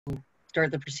start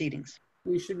the proceedings.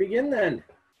 We should begin then.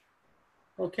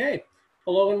 Okay.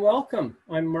 Hello and welcome.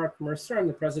 I'm Mark Mercer. I'm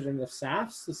the president of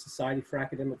SAFS, the Society for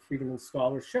Academic Freedom and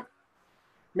Scholarship.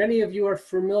 Many of you are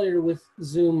familiar with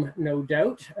Zoom, no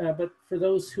doubt, but for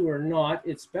those who are not,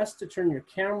 it's best to turn your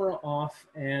camera off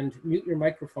and mute your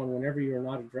microphone whenever you're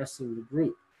not addressing the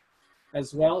group.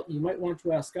 As well, you might want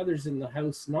to ask others in the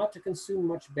house not to consume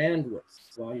much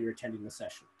bandwidth while you're attending the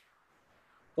session.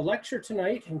 The lecture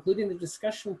tonight, including the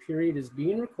discussion period, is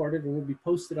being recorded and will be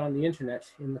posted on the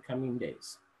internet in the coming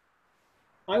days.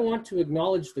 I want to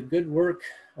acknowledge the good work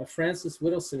of Francis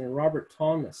Whittleson and Robert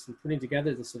Thomas in putting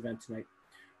together this event tonight.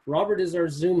 Robert is our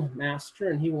Zoom master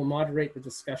and he will moderate the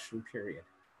discussion period.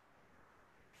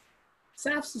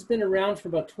 SAFS has been around for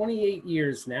about 28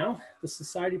 years now. The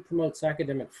Society promotes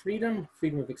academic freedom,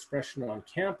 freedom of expression on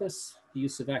campus, the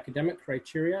use of academic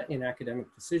criteria in academic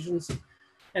decisions,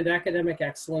 and academic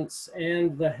excellence,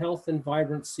 and the health and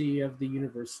vibrancy of the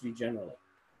university generally.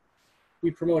 We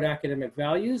promote academic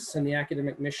values and the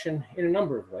academic mission in a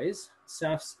number of ways.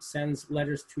 SAFS sends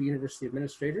letters to university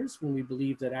administrators when we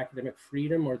believe that academic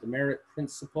freedom or the merit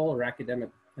principle or academic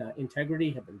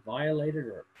integrity have been violated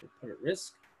or put at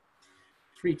risk.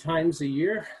 3 times a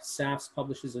year, SAFS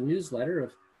publishes a newsletter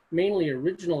of mainly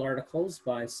original articles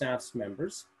by SAFS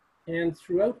members. And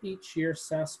throughout each year,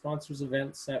 SAFS sponsors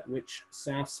events at which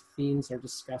SAFS themes are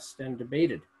discussed and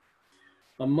debated.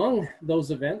 Among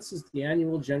those events is the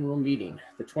annual general meeting,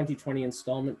 the 2020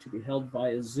 installment to be held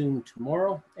via Zoom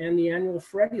tomorrow, and the annual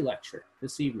Furedy lecture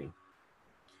this evening.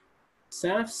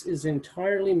 SAFS is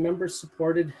entirely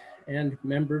member-supported and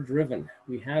member-driven.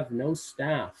 We have no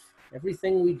staff.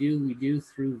 Everything we do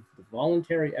through the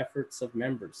voluntary efforts of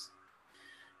members.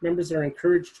 Members are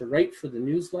encouraged to write for the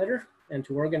newsletter and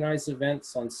to organize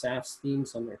events on SAFS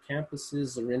themes on their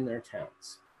campuses or in their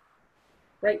towns.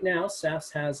 Right now,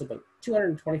 SAFS has about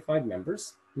 225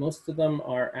 members. Most of them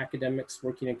are academics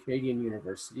working in Canadian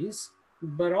universities,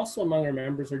 but also among our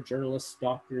members are journalists,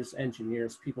 doctors,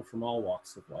 engineers, people from all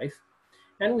walks of life.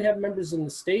 And we have members in the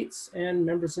States and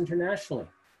members internationally.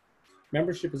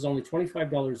 Membership is only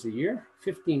 $25 a year,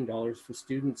 $15 for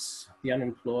students, the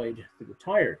unemployed, the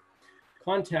retired.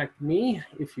 Contact me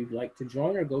if you'd like to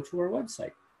join or go to our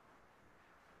website.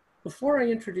 Before I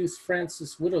introduce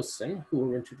Francis Whittleson, who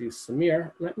will introduce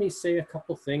Samir, let me say a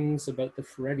couple things about the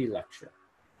Furedy lecture.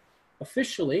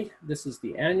 Officially, this is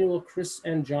the annual Chris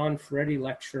and John Furedy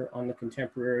Lecture on the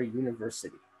Contemporary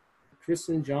University. The Chris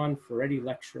and John Furedy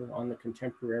Lecture on the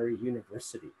Contemporary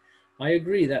University. I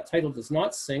agree, that title does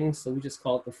not sing, so we just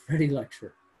call it the Furedy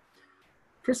Lecture.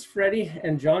 Chris Furedy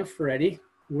and John Furedy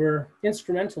were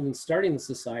instrumental in starting the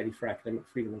Society for Academic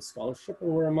Freedom and Scholarship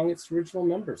and were among its original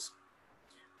members.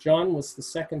 John was the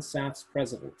 2nd SAFS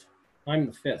president. I'm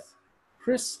the 5th.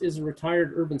 Chris is a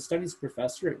retired urban studies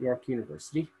professor at York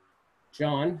University.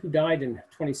 John, who died in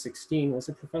 2016, was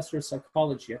a professor of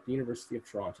psychology at the University of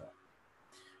Toronto.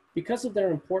 Because of their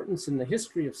importance in the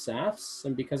history of SAFS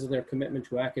and because of their commitment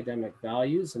to academic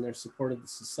values and their support of the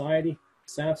Society,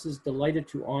 SAFS is delighted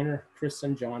to honor Chris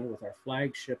and John with our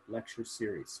flagship lecture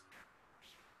series.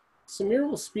 Samir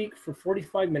will speak for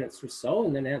 45 minutes or so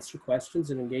and then answer questions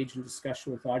and engage in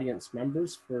discussion with audience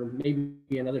members for maybe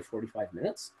another 45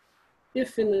 minutes.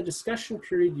 If in the discussion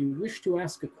period you wish to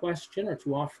ask a question or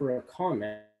to offer a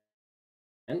comment,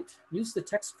 use the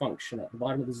text function at the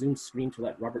bottom of the Zoom screen to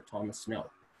let Robert Thomas know.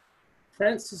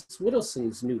 Francis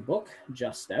Whittleson's new book,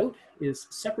 just out, is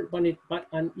Separate but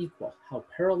Unequal, How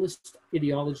Perilous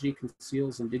Ideology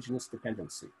Conceals Indigenous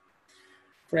Dependency.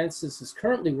 Francis is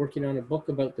currently working on a book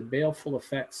about the baleful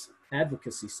effects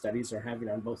advocacy studies are having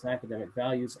on both academic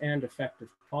values and effective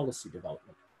policy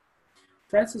development.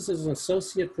 Francis is an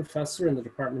associate professor in the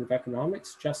Department of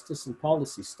Economics, Justice and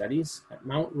Policy Studies at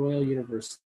Mount Royal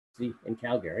University in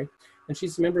Calgary, and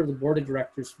she's a member of the board of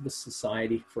directors for the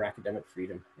Society for Academic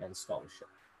Freedom and Scholarship.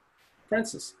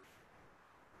 Francis.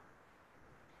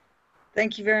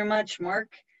 Thank you very much, Mark.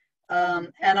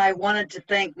 And I wanted to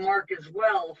thank Mark as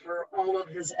well for all of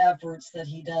his efforts that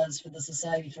he does for the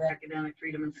Society for Academic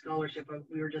Freedom and Scholarship.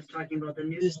 We were just talking about the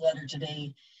newsletter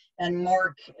today, and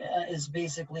Mark is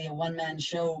basically a one-man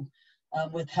show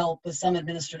with some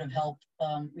administrative help,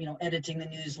 editing the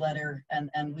newsletter,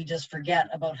 and we just forget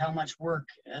about how much work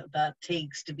that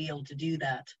takes to be able to do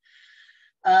that.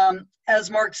 As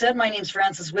Mark said, my name is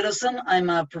Francis Whittleson. I'm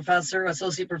a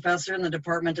associate professor in the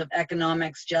Department of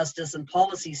Economics, Justice, and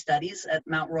Policy Studies at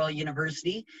Mount Royal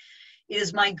University. It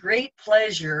is my great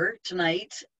pleasure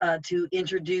tonight to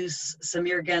introduce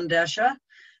Samir Gandesha.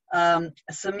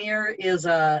 Samir is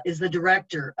the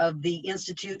director of the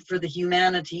Institute for the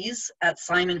Humanities at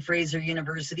Simon Fraser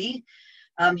University.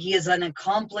 He is an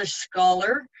accomplished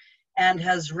scholar and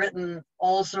has written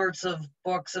all sorts of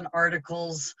books and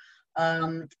articles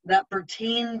that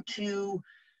pertain to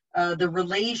the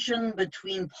relation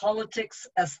between politics,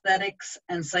 aesthetics,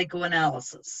 and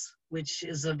psychoanalysis, which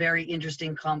is a very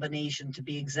interesting combination to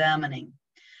be examining.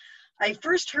 I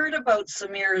first heard about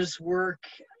Samir's work,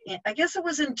 I guess it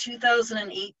was in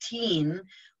 2018,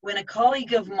 when a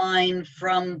colleague of mine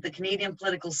from the Canadian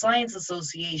Political Science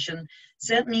Association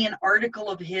sent me an article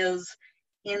of his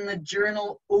in the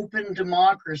journal Open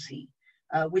Democracy,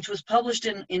 which was published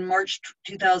in March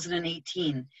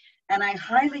 2018. And I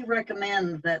highly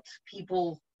recommend that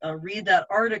people read that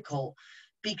article,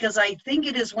 because I think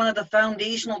it is one of the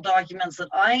foundational documents that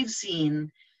I've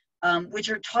seen which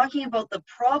are talking about the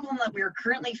problem that we are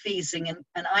currently facing.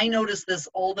 And I notice this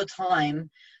all the time,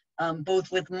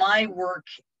 both with my work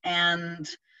and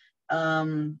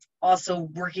also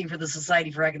working for the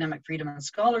Society for Academic Freedom and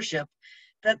Scholarship,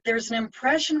 that there's an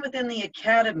impression within the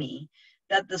academy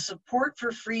that the support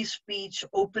for free speech,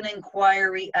 open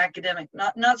inquiry, academic,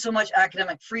 not so much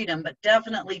academic freedom, but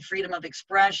definitely freedom of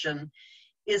expression,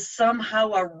 is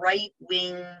somehow a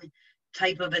right-wing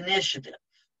type of initiative.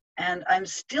 And I'm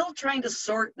still trying to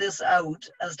sort this out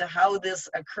as to how this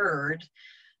occurred.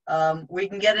 We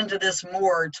can get into this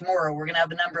more tomorrow. We're going to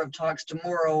have a number of talks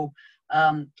tomorrow,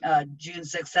 June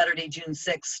 6th, Saturday, June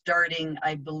 6th, starting,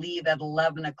 I believe, at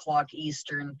 11 o'clock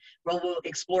Eastern. Well, we'll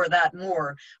explore that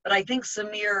more. But I think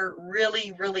Samir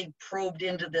really, really probed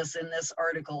into this in this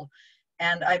article.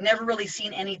 And I've never really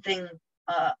seen anything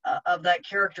of that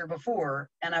character before.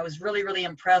 And I was really, really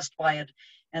impressed by it.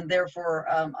 And therefore,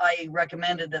 I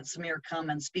recommended that Samir come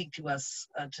and speak to us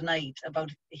tonight about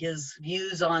his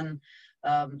views on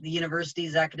the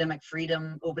university's academic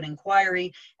freedom, open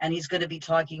inquiry, and he's going to be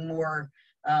talking more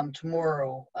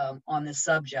tomorrow on this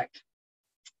subject.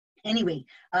 Anyway,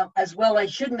 as well, I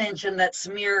should mention that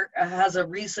Samir has a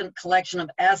recent collection of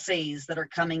essays that are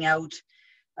coming out,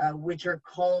 which are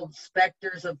called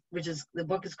the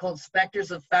book is called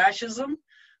Spectres of Fascism.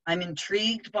 I'm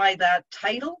intrigued by that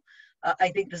title. I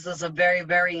think this is a very,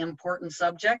 very important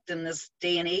subject in this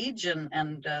day and age,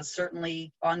 and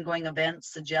certainly ongoing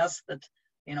events suggest that,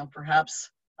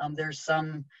 perhaps there's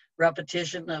some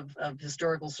repetition of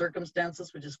historical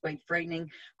circumstances, which is quite frightening.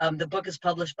 The book is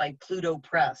published by Pluto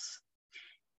Press.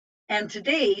 And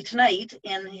tonight,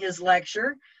 in his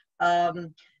lecture,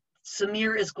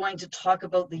 Samir is going to talk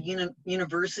about the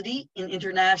university in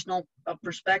international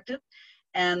perspective,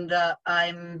 and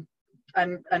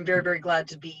I'm very, very glad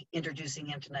to be introducing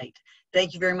him tonight.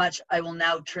 Thank you very much. I will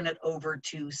now turn it over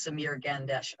to Samir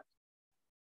Gandesha.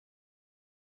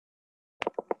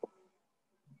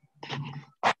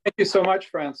 Thank you so much,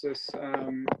 Francis.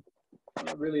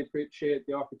 I really appreciate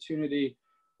the opportunity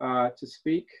to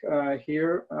speak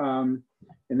here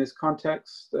in this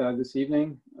context this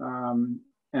evening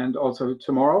and also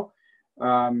tomorrow.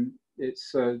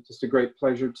 It's just a great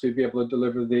pleasure to be able to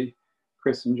deliver the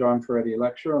Chris and John Furedy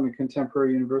lecture on the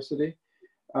Contemporary University,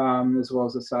 as well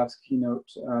as the SAF's keynote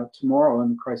tomorrow on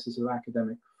the crisis of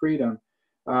academic freedom.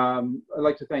 I'd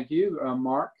like to thank you,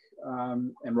 Mark,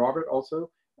 and Robert also,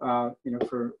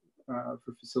 for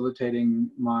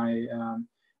facilitating my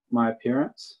my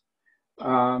appearance.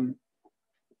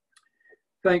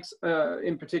 Thanks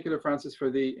in particular, Francis, for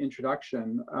the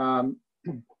introduction.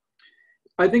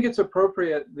 I think it's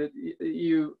appropriate that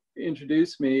you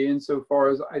introduce me insofar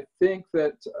as I think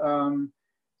that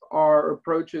our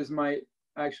approaches might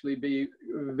actually be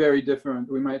very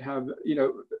different. We might have,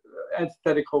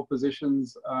 antithetical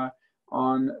positions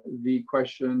on the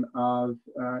question of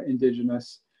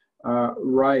Indigenous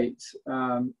rights.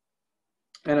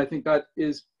 And I think that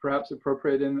is perhaps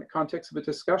appropriate in the context of a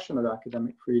discussion of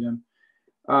academic freedom.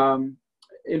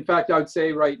 In fact, I would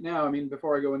say right now,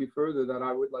 before I go any further, that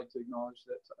I would like to acknowledge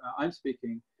that I'm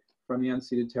speaking from the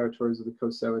unceded territories of the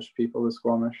Coast Salish people, the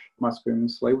Squamish, Musqueam, and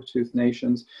Tsleil-Waututh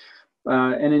nations.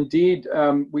 And indeed,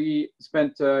 we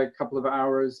spent a couple of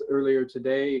hours earlier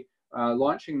today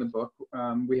launching the book.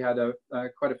 We had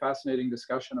quite a fascinating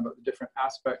discussion about the different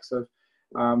aspects of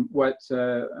what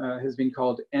has been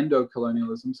called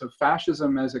endocolonialism, so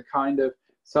fascism as a kind of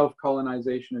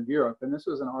self-colonization of Europe. And this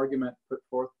was an argument put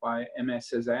forth by Aimé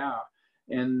Césaire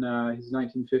in his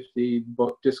 1950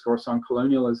 book, Discourse on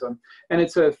Colonialism. And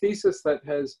it's a thesis that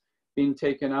has been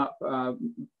taken up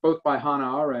both by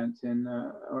Hannah Arendt in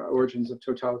Origins of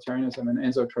Totalitarianism and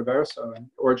Enzo Traverso in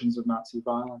Origins of Nazi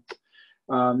Violence.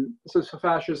 So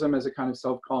fascism as a kind of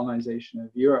self-colonization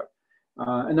of Europe.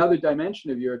 Another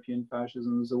dimension of European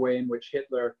fascism was the way in which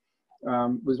Hitler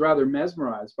was rather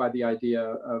mesmerized by the idea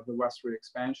of the westward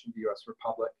expansion of the US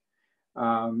Republic.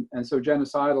 And so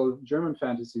genocidal German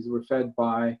fantasies were fed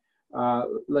by,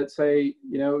 let's say,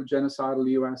 genocidal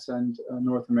US and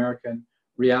North American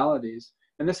realities.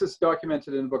 And this is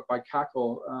documented in a book by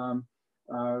Kakel,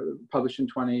 published in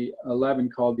 2011,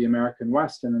 called The American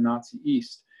West and the Nazi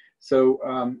East. So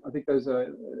I think there's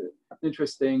an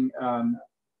interesting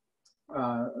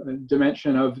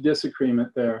dimension of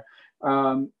disagreement there.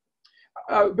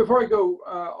 Before I go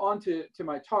on to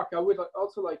my talk, I would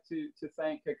also like to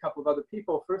thank a couple of other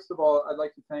people. First of all, I'd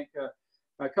like to thank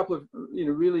a couple of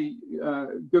really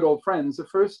good old friends. The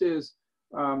first is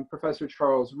Professor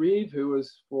Charles Reed, who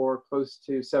was for close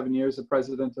to 7 years the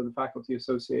president of the Faculty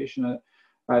Association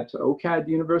at OCAD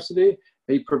University.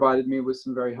 He provided me with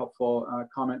some very helpful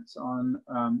comments on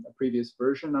a previous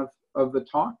version of the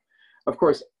talk. Of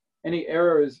course, any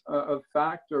errors of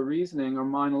fact or reasoning are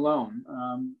mine alone.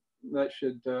 That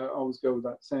should always go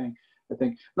without saying, I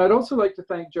think. And I'd also like to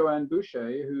thank Joanne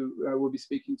Boucher, who will be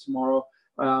speaking tomorrow,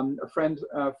 a friend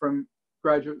from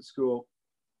graduate school,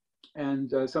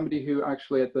 and somebody who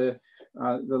actually at the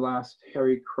last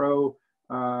Harry Crow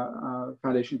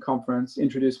Foundation conference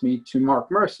introduced me to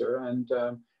Mark Mercer, and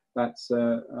that's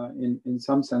in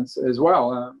some sense as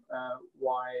well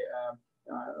why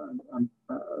I'm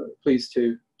pleased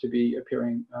to be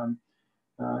appearing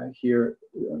here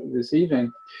this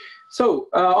evening. So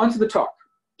on to the talk.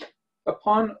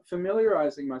 Upon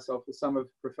familiarizing myself with some of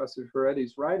Professor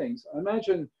Furedy's writings, I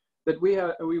imagine that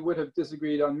we would have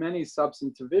disagreed on many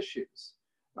substantive issues.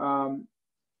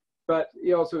 But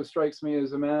he also strikes me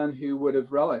as a man who would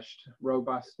have relished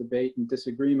robust debate and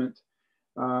disagreement,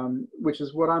 which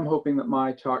is what I'm hoping that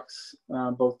my talks,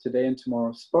 both today and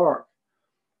tomorrow, spark.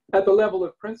 At the level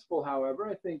of principle, however,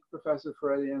 I think Professor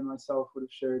Furedy and myself would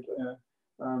have shared a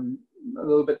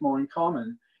little bit more in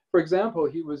common. For example,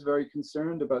 he was very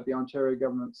concerned about the Ontario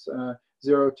government's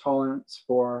zero tolerance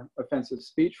for offensive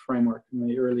speech framework in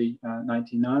the early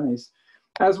 1990s,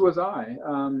 as was I.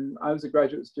 I was a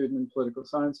graduate student in political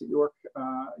science at York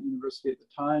University at the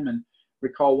time, and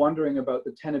recall wondering about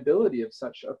the tenability of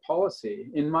such a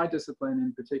policy in my discipline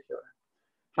in particular.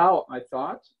 How, I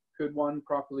thought, could one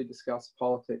properly discuss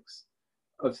politics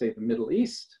of, say, the Middle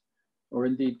East, or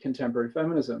indeed contemporary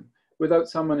feminism, without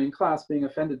someone in class being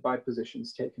offended by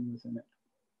positions taken within it?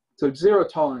 So zero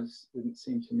tolerance didn't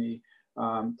seem to me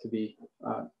to be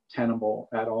tenable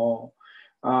at all.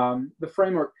 The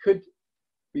framework could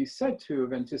be said to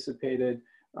have anticipated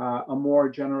a more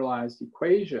generalized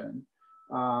equation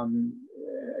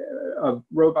of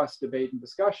robust debate and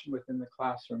discussion within the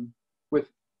classroom with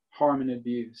harm and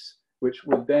abuse, which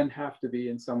would then have to be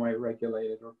in some way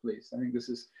regulated or policed. I think this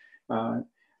is a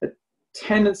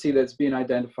tendency that's being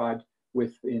identified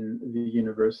within the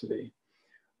university.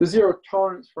 The zero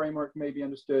tolerance framework may be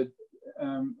understood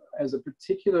as a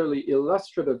particularly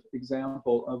illustrative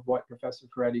example of what Professor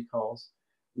Furedy calls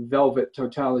velvet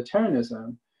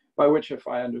totalitarianism, by which, if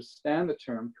I understand the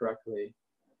term correctly,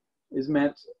 is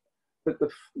meant that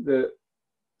the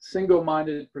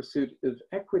single-minded pursuit of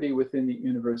equity within the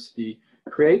university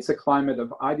creates a climate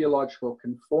of ideological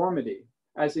conformity,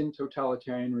 as in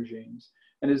totalitarian regimes,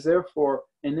 and is therefore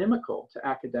inimical to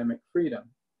academic freedom.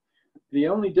 The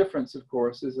only difference, of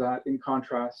course, is that in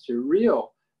contrast to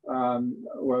real,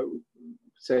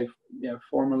 say,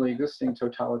 formerly existing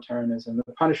totalitarianism,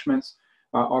 the punishments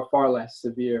are far less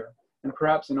severe. And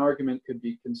perhaps an argument could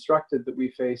be constructed that we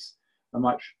face a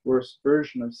much worse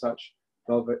version of such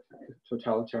velvet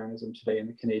totalitarianism today in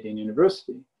the Canadian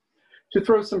university. To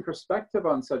throw some perspective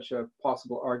on such a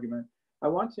possible argument, I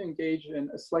want to engage in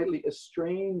a slightly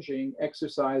estranging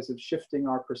exercise of shifting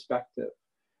our perspective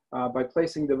by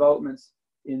placing developments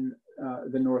in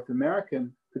the North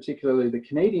American, particularly the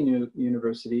Canadian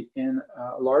university, in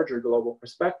a larger global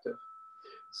perspective.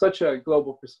 Such a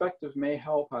global perspective may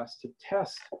help us to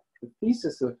test the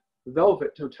thesis of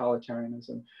velvet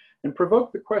totalitarianism and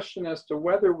provoke the question as to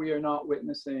whether we are not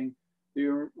witnessing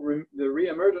the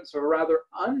reemergence of a rather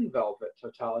unvelvet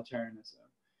totalitarianism.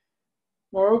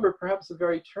 Moreover, perhaps the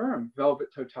very term velvet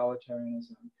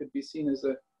totalitarianism could be seen as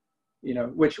a,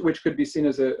 which could be seen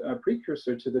as a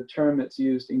precursor to the term that's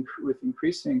used with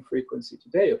increasing frequency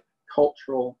today of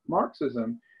cultural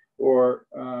Marxism, or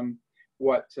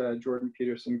what Jordan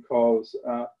Peterson calls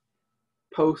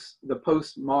the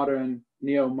postmodern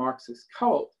neo-Marxist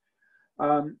cult.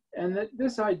 And that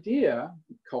this idea,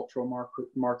 cultural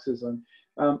Marxism,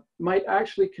 might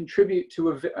actually contribute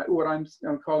to what I'm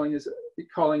calling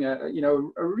a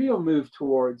real move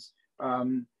towards a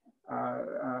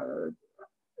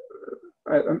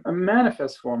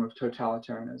manifest form of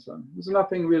totalitarianism. There's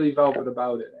nothing really velvet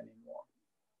about it anymore.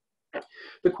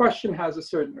 The question has a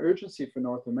certain urgency for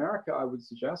North America, I would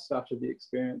suggest, after the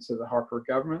experience of the Harper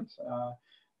government,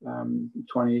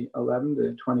 2011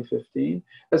 to 2015,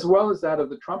 as well as that of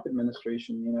the Trump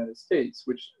administration in the United States,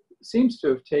 which seems to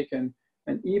have taken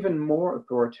an even more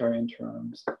authoritarian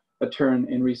turn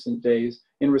in recent days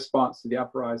in response to the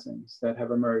uprisings that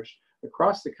have emerged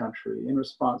across the country, in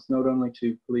response not only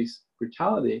to police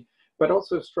brutality, but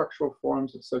also structural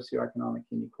forms of socioeconomic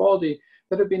inequality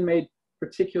that have been made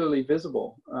particularly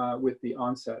visible with the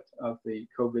onset of the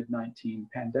COVID-19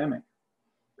 pandemic.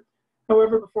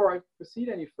 However, before I proceed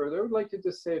any further, I would like to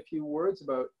just say a few words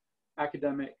about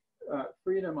academic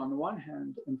freedom on the one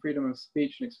hand and freedom of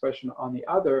speech and expression on the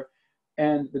other,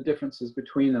 and the differences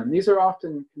between them. These are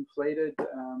often conflated,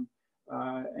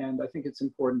 and I think it's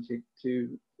important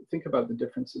to think about the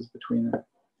differences between them.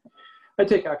 I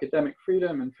take academic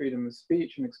freedom and freedom of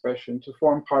speech and expression to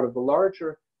form part of the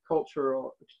larger culture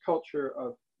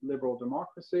of liberal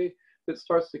democracy that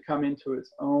starts to come into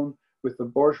its own with the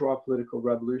bourgeois political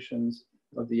revolutions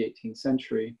of the 18th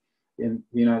century in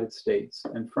the United States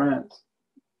and France.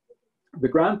 The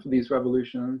ground for these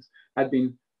revolutions had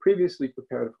been previously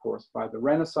prepared, of course, by the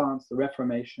Renaissance, the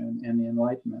Reformation, and the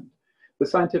Enlightenment. The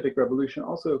scientific revolution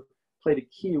also played a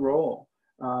key role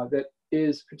that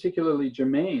is particularly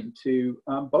germane to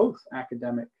both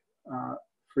academic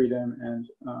freedom and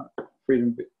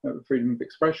freedom of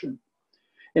expression.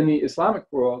 In the Islamic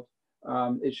world,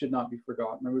 it should not be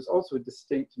forgotten, there was also a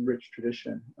distinct and rich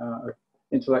tradition of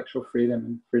intellectual freedom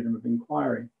and freedom of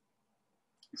inquiry.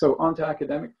 So on to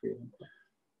academic freedom.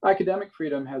 Academic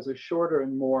freedom has a shorter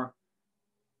and more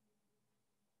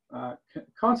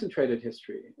concentrated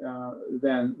history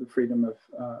than the freedom of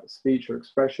speech or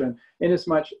expression,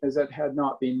 inasmuch as it had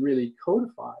not been really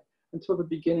codified until the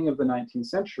beginning of the 19th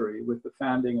century with the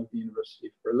founding of the University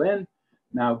of Berlin,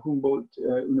 now Humboldt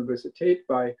Universität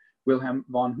by Wilhelm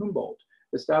von Humboldt,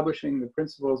 establishing the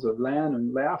principles of Lern-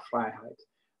 and Lehrfreiheit,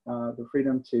 the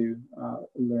freedom to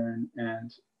learn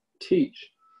and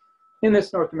teach. In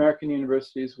this, North American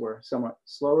universities were somewhat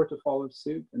slower to follow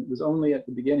suit, and it was only at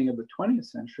the beginning of the 20th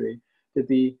century did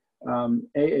the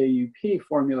AAUP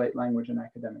formulate language and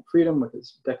academic freedom with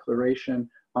its Declaration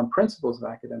on Principles of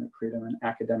Academic Freedom and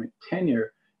Academic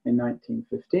Tenure in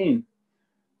 1915.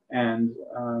 And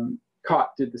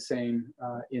Cott did the same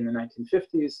in the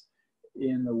 1950s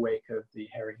in the wake of the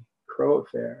Harry Crow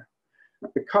affair.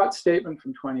 The Cott statement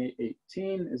from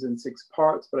 2018 is in 6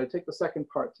 parts, but I take the second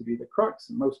part to be the crux.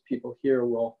 And most people here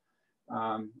will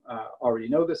already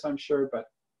know this, I'm sure, but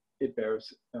it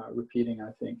bears repeating,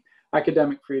 I think.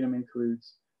 Academic freedom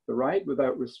includes the right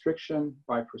without restriction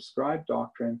by prescribed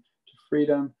doctrine to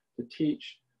freedom to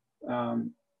teach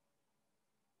and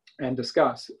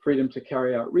discuss, freedom to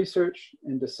carry out research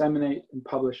and disseminate and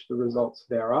publish the results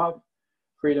thereof,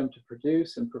 freedom to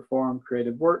produce and perform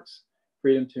creative works,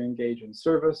 freedom to engage in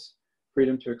service,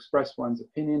 freedom to express one's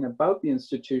opinion about the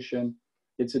institution,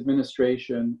 its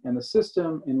administration, and the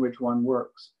system in which one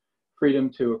works,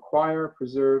 freedom to acquire,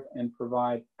 preserve, and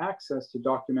provide access to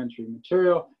documentary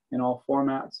material in all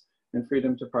formats, and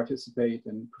freedom to participate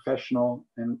in professional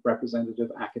and representative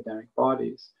academic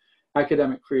bodies.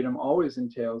 Academic freedom always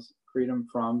entails freedom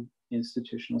from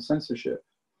institutional censorship.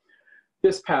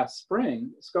 This past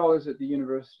spring, scholars at the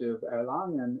University of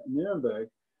Erlangen-Nuremberg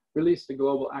released a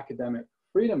global academic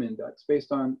freedom index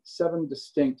based on 7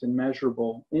 distinct and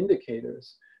measurable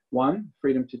indicators. 1,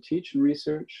 freedom to teach and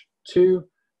research. 2,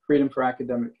 freedom for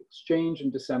academic exchange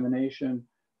and dissemination.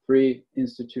 3,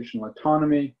 institutional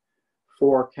autonomy.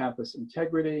 4, campus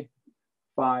integrity.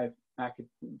 5,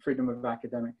 freedom of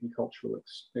academic and cultural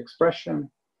expression.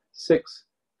 6,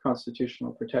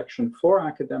 constitutional protection for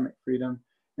academic freedom.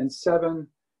 And 7,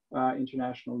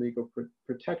 international legal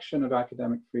protection of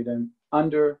academic freedom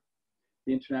under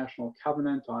the International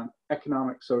Covenant on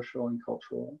Economic, Social, and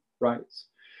Cultural Rights.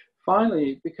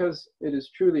 Finally, because it is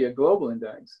truly a global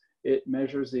index, it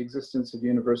measures the existence of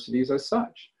universities as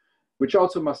such, which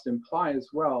also must imply as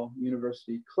well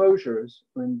university closures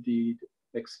or indeed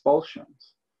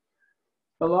expulsions.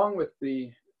 Along with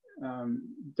the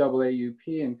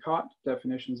AAUP and Cott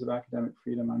definitions of academic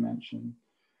freedom I mentioned,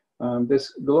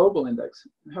 this global index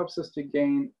helps us to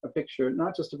gain a picture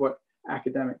not just of what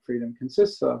academic freedom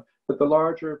consists of, but the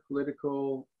larger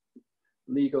political,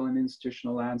 legal, and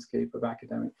institutional landscape of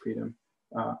academic freedom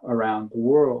around the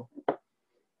world.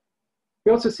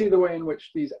 We also see the way in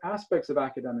which these aspects of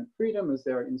academic freedom, as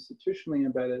they're institutionally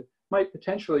embedded, might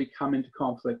potentially come into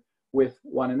conflict with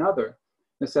one another,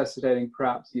 necessitating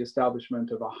perhaps the establishment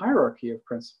of a hierarchy of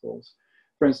principles.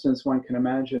 For instance, one can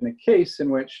imagine a case in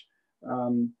which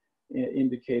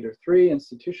Indicator 3,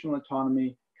 institutional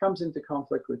autonomy, comes into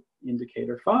conflict with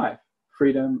indicator 5,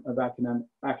 freedom of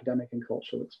academic and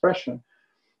cultural expression,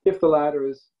 if the latter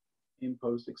is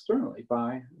imposed externally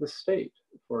by the state,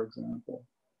 for example.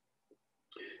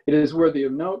 It is worthy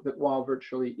of note that while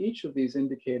virtually each of these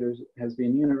indicators has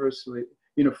been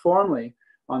uniformly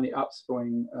on the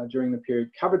upswing during the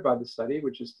period covered by the study,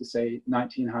 which is to say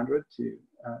 1900 to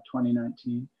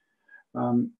 2019,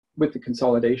 with the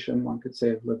consolidation, one could say,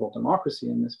 of liberal democracy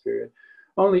in this period,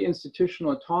 only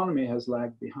institutional autonomy has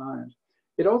lagged behind.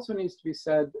 It also needs to be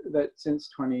said that since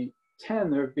 2010,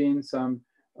 there have been some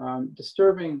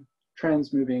disturbing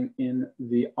trends moving in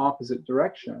the opposite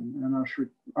direction, and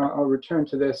I'll return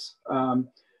to this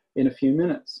in a few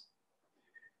minutes.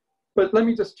 But let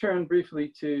me just turn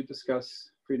briefly to discuss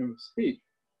freedom of speech.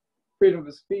 Freedom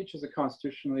of speech is a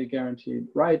constitutionally guaranteed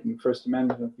right in the First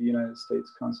Amendment of the United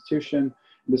States Constitution.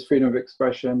 This freedom of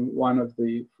expression, one of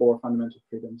the 4 fundamental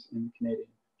freedoms in the Canadian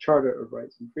Charter of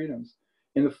Rights and Freedoms.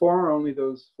 In the former, only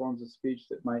those forms of speech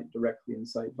that might directly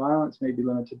incite violence may be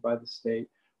limited by the state,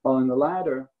 while in the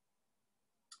latter,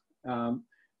 can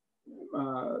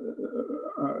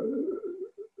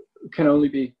only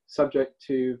be subject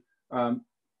to,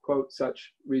 quote,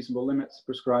 such reasonable limits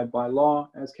prescribed by law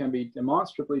as can be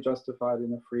demonstrably justified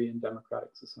in a free and democratic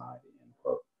society, end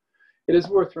quote. It is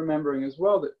worth remembering as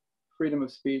well that freedom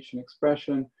of speech and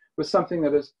expression was something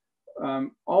that is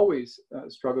always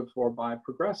struggled for by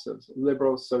progressives,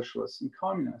 liberals, socialists, and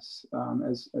communists,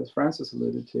 as Francis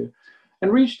alluded to,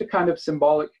 and reached a kind of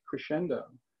symbolic crescendo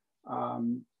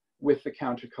with the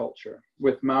counterculture,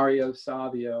 with Mario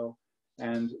Savio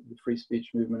and the free speech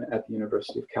movement at the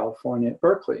University of California at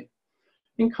Berkeley.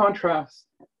 In contrast,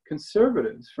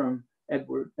 conservatives from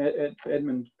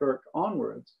Edmund Burke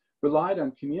onwards relied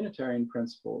on communitarian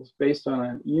principles based on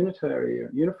a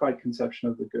unified conception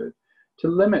of the good to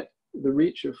limit the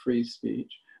reach of free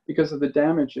speech because of the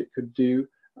damage it could do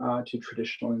to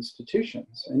traditional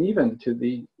institutions and even to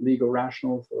the legal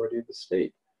rational authority of the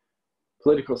state.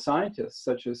 Political scientists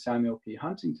such as Samuel P.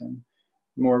 Huntington,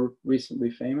 more recently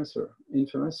famous or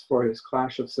infamous for his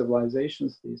Clash of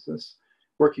Civilizations thesis,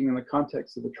 working in the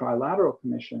context of the Trilateral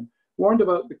Commission, warned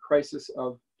about the crisis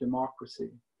of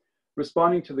democracy,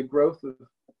 responding to the growth of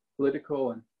the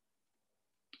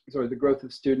growth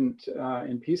of student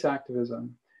and peace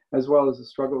activism, as well as the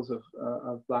struggles of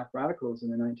Black radicals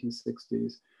in the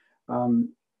 1960s.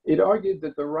 It argued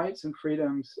that the rights and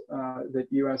freedoms that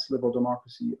US liberal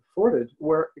democracy afforded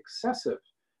were excessive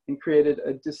and created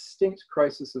a distinct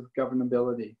crisis of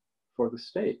governability for the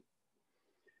state.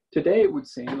 Today, it would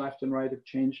seem left and right have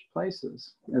changed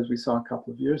places, as we saw a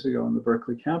couple of years ago on the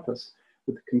Berkeley campus,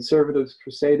 with the conservatives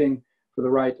crusading for the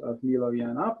right of Milo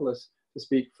Yiannopoulos to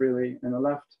speak freely and the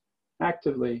left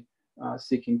actively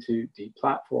seeking to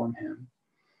deplatform him.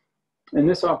 And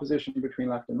this opposition between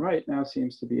left and right now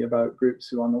seems to be about groups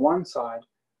who, on the one side,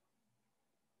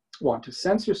 want to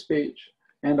censor speech,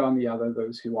 and on the other,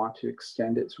 those who want to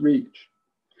extend its reach.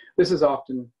 This is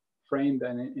often framed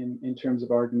then in terms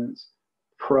of arguments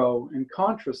pro and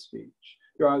contra speech.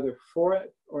 You're either for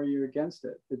it or you're against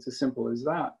it. It's as simple as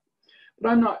that. But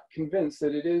I'm not convinced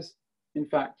that it is, in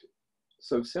fact,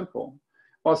 so simple.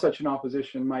 While such an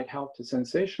opposition might help to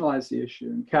sensationalize the issue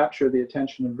and capture the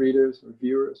attention of readers or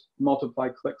viewers, multiply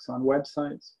clicks on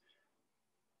websites,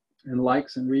 and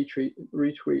likes and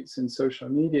retweets in social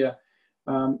media,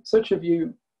 such a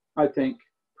view, I think,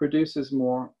 produces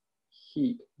more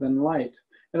heat than light.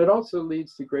 And it also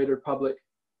leads to greater public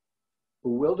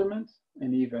bewilderment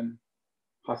and even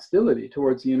hostility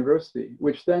towards the university,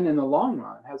 which then in the long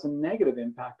run has a negative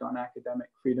impact on academic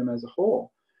freedom as a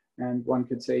whole. And one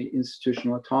could say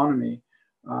institutional autonomy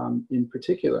in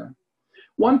particular.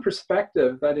 One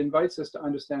perspective that invites us to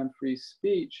understand free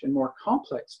speech in more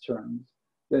complex terms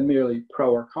than merely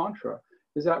pro or contra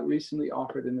is that recently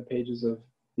offered in the pages of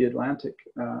The Atlantic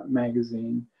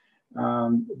magazine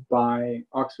by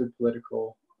Oxford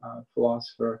political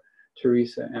philosopher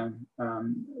Teresa M.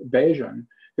 Bejan,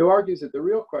 who argues that the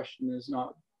real question is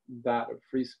not that of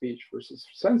free speech versus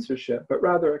censorship, but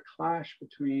rather a clash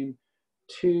between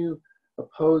two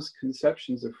opposed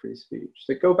conceptions of free speech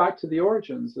that go back to the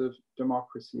origins of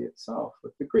democracy itself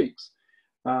with the Greeks.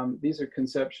 These are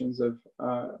conceptions of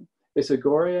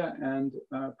Isagoria and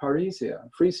Parrhesia,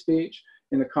 free speech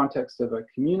in the context of a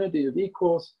community of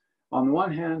equals on the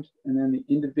one hand, and then the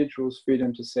individual's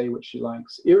freedom to say what she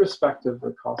likes, irrespective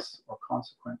of costs or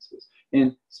consequences,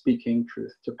 in speaking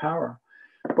truth to power.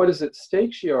 What is at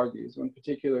stake, she argues, when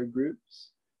particular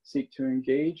groups seek to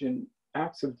engage in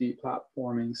acts of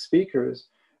deplatforming speakers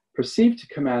perceived to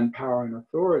command power and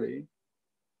authority,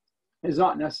 is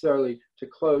not necessarily to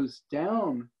close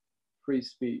down free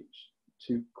speech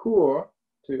to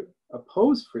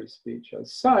oppose free speech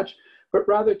as such, but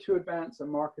rather to advance a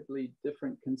markedly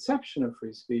different conception of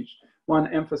free speech,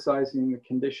 one emphasizing the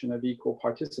condition of equal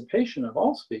participation of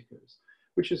all speakers,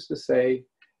 which is to say,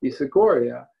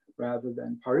 isagoria rather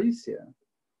than parrhesia.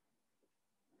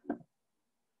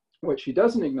 What she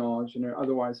doesn't acknowledge in her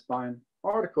otherwise fine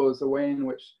article is the way in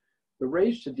which the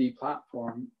rage to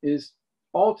deplatform is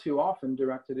all too often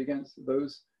directed against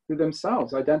those who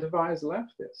themselves identify as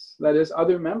leftists, that is,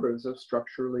 other members of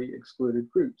structurally excluded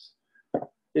groups.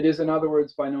 It is, in other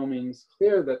words, by no means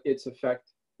clear that its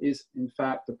effect is, in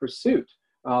fact, the pursuit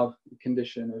of the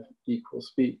condition of equal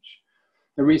speech.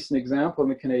 A recent example in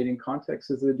the Canadian context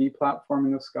is the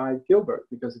deplatforming of Sky Gilbert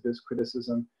because of his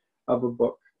criticism of a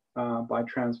book by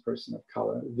trans person of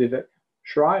color, Vivek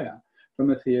Shraya, from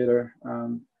the theater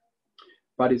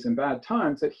Buddies in Bad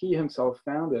Times, that he himself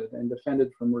founded and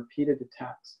defended from repeated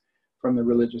attacks from the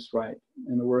religious right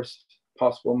in the worst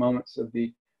possible moments of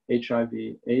the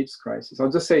HIV/AIDS crisis.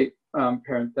 I'll just say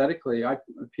parenthetically, I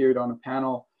appeared on a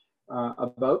panel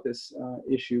about this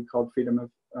issue called Freedom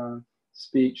of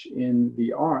Speech in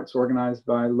the Arts, organized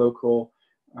by local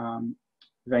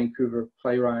Vancouver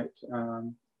playwright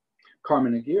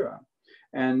Carmen Aguirre.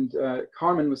 And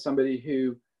Carmen was somebody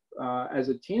who, as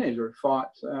a teenager,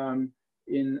 fought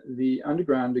in the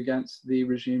underground against the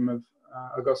regime of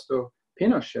Augusto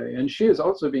Pinochet. And she is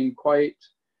also being quite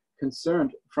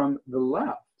concerned from the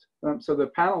left. So the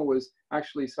panel was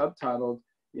actually subtitled,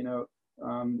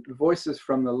 Voices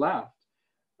from the Left.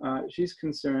 She's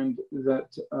concerned that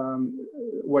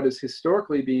what has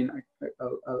historically been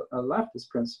a leftist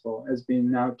principle has been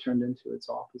now turned into its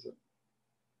opposite.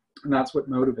 And that's what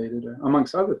motivated her,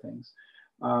 amongst other things,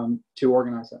 to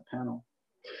organize that panel.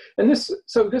 And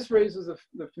this raises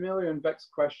the familiar and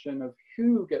vexed question of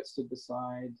who gets to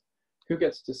decide, who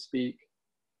gets to speak,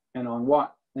 and on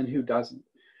what, and who doesn't.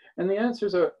 And the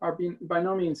answers are being by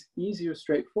no means easy or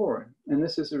straightforward. And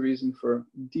this is a reason for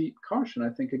deep caution, I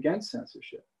think, against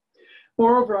censorship.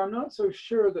 Moreover, I'm not so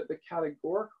sure that the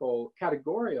categorical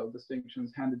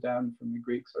distinctions handed down from the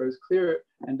Greeks are as clear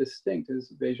and distinct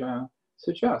as Béjain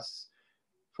suggests.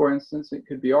 For instance, it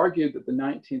could be argued that the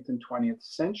 19th and 20th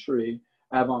century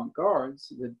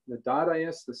avant-gardes, the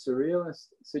Dadaists, the Surrealists,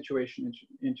 Situation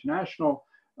International,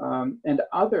 and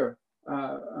other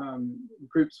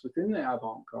groups within the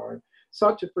avant-garde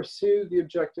sought to pursue the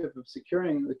objective of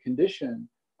securing the condition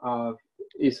of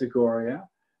isagoria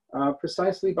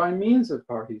precisely by means of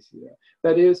parrhesia.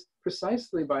 That is,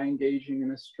 precisely by engaging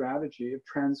in a strategy of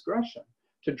transgression,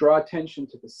 to draw attention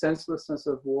to the senselessness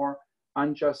of war,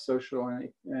 unjust social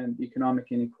and economic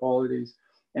inequalities,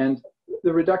 and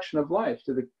the reduction of life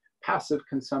to the passive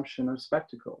consumption of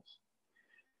spectacles.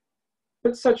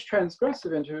 But such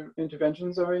transgressive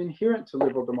interventions are inherent to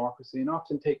liberal democracy and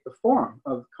often take the form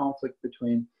of conflict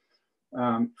between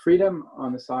freedom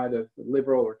on the side of the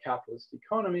liberal or capitalist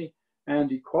economy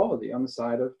and equality on the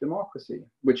side of democracy,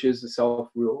 which is the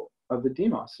self-rule of the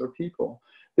demos, or people.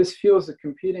 This fuels the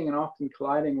competing and often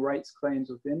colliding rights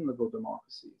claims within liberal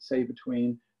democracy, say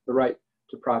between the right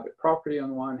to private property on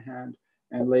the one hand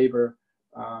and labor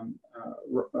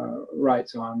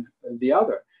rights on the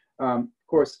other. Of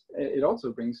course, it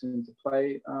also brings into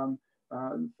play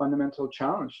fundamental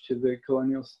challenge to the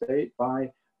colonial state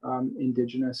by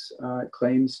indigenous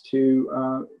claims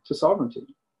to sovereignty.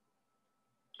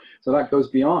 So that goes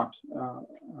beyond,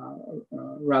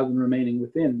 rather than remaining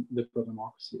within liberal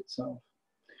democracy itself.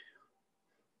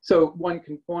 So one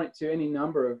can point to any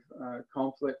number of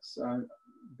conflicts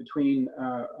between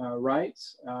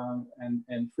rights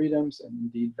and freedoms and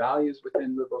indeed values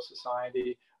within liberal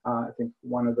society. I think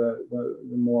one of the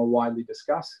more widely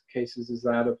discussed cases is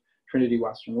that of Trinity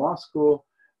Western Law School,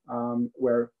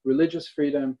 where religious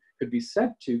freedom could be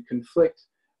said to conflict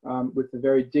with the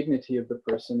very dignity of the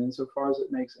person insofar as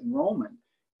it makes enrollment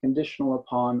conditional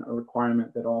upon a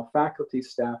requirement that all faculty,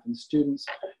 staff, and students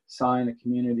sign a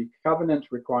community covenant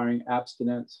requiring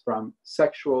abstinence from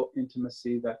sexual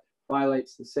intimacy that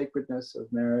violates the sacredness of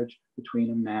marriage between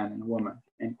a man and a woman,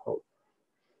 end quote.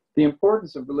 The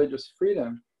importance of religious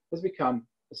freedom has become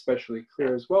especially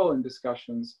clear as well in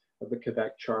discussions of the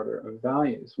Quebec Charter of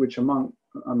Values, which among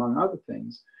other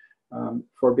things,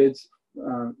 forbids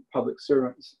public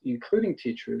servants, including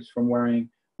teachers, from wearing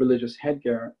religious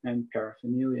headgear and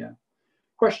paraphernalia.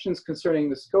 Questions concerning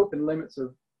the scope and limits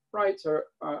of rights are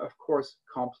of course,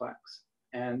 complex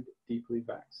and deeply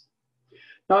vexed.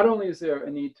 Not only is there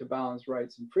a need to balance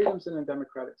rights and freedoms in a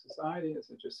democratic society, as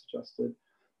I just suggested,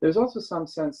 there's also some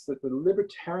sense that the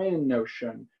libertarian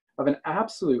notion of an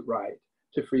absolute right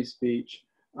to free speech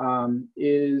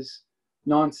is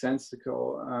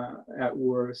nonsensical at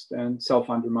worst and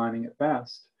self-undermining at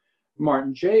best.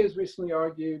 Martin Jay has recently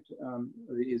argued,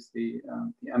 he is the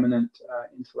eminent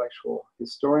intellectual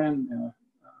historian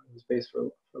who's based for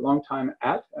a long time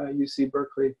at UC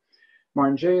Berkeley.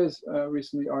 Martin Jay has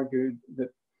recently argued that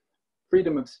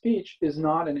freedom of speech is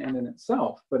not an end in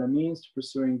itself, but a means to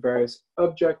pursuing various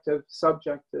objective,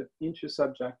 subjective,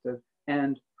 intersubjective,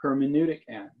 and hermeneutic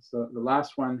ends. The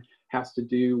last one has to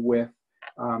do with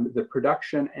the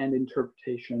production and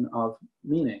interpretation of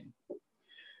meaning.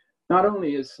 Not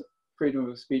only is freedom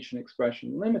of speech and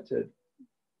expression limited,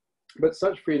 but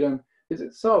such freedom is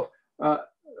itself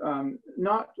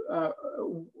not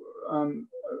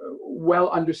well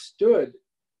understood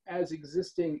as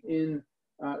existing in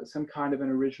some kind of an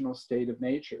original state of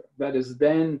nature that is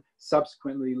then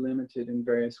subsequently limited in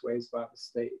various ways by the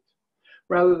state.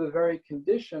 Rather, the very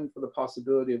condition for the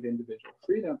possibility of individual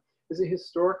freedom is a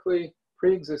historically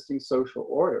pre-existing social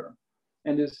order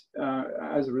and is,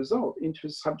 as a result,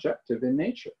 intersubjective in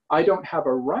nature. I don't have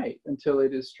a right until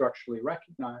it is structurally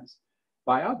recognized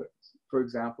by others, for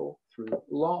example, through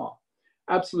law.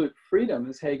 Absolute freedom,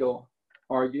 as Hegel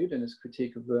argued in his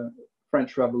critique of the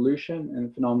French Revolution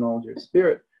and phenomenology of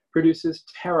spirit, produces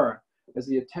terror as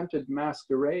the attempted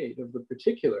masquerade of the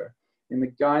particular in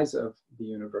the guise of the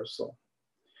universal.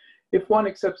 If one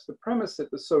accepts the premise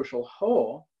that the social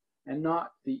whole, and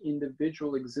not the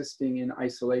individual existing in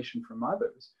isolation from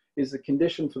others, is the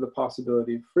condition for the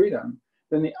possibility of freedom,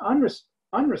 then the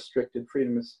unrestricted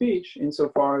freedom of speech,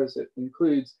 insofar as it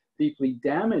includes deeply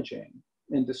damaging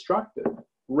and destructive,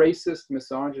 racist,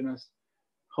 misogynist,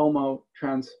 homo,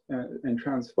 and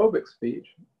transphobic speech,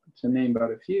 to name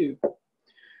but a few,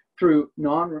 through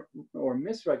non or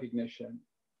misrecognition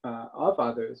of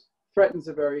others, threatens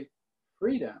the very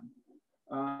freedom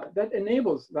that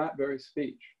enables that very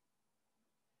speech.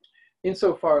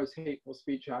 Insofar as hateful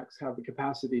speech acts have the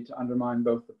capacity to undermine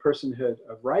both the personhood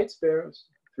of rights bearers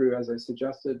through, as I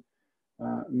suggested,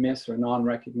 mis or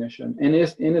non-recognition, and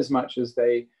inasmuch as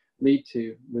they lead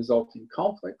to resulting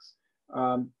conflicts,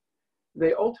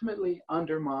 they ultimately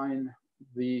undermine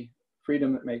the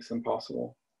freedom that makes them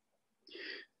possible.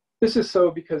 This is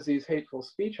so because these hateful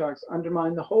speech acts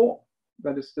undermine the whole,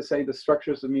 that is to say, the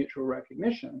structures of mutual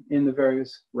recognition in the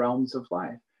various realms of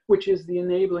life, which is the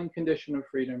enabling condition of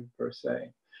freedom per se.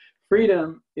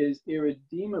 Freedom is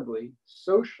irredeemably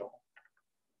social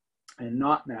and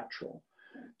not natural.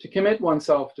 To commit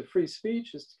oneself to free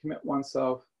speech is to commit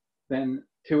oneself then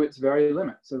to its very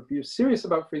limits. So if you're serious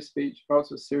about free speech, you're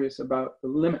also serious about the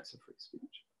limits of free speech.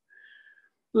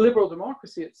 Liberal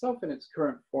democracy itself in its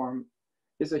current form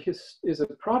is a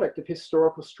product of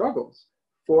historical struggles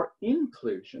for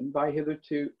inclusion by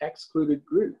hitherto excluded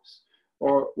groups,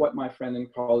 or what my friend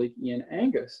and colleague Ian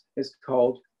Angus has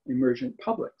called emergent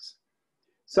publics.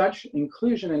 Such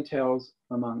inclusion entails,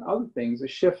 among other things, a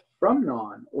shift from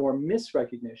non or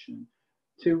misrecognition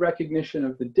to recognition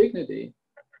of the dignity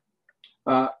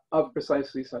of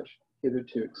precisely such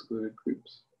hitherto excluded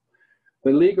groups.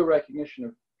 The legal recognition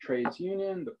of trades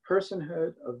union, the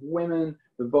personhood of women,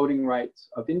 the voting rights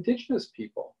of Indigenous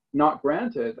people, not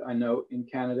granted, I note, in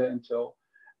Canada until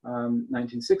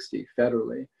 1960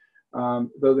 federally,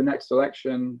 though the next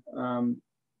election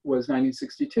was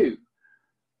 1962,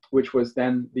 which was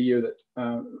then the year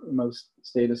that most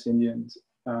status Indians,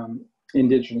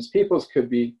 Indigenous peoples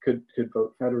could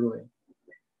vote federally.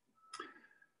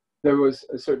 There was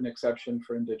a certain exception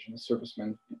for Indigenous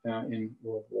servicemen in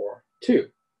World War II.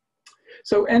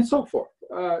 So, and so forth.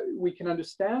 We can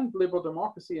understand liberal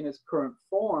democracy in its current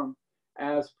form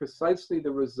as precisely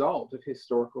the result of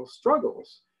historical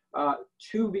struggles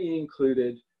to be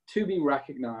included, to be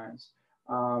recognized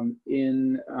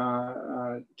in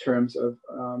terms of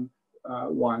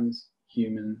one's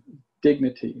human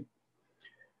dignity.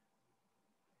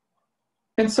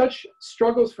 And such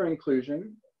struggles for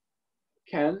inclusion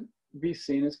can be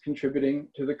seen as contributing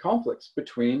to the conflicts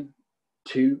between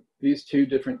these two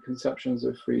different conceptions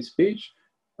of free speech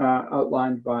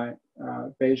outlined by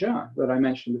Bejan that I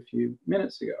mentioned a few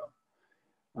minutes ago,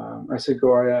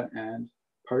 Arcegoria and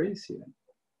Parisia.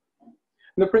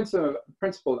 The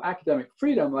principle of academic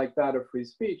freedom, like that of free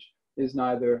speech, is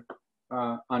neither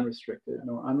unrestricted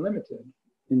nor unlimited.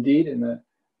 Indeed, in the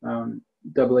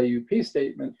AAUP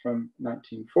statement from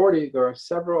 1940, there are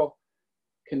several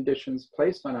conditions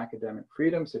placed on academic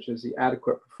freedom, such as the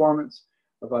adequate performance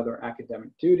of other academic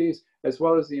duties, as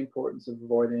well as the importance of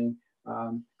avoiding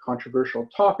controversial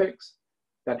topics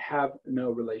that have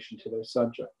no relation to their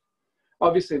subject.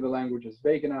 Obviously, the language is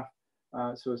vague enough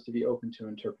so as to be open to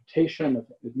interpretation of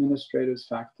administrators,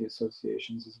 faculty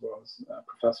associations, as well as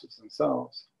professors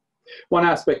themselves. One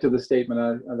aspect of the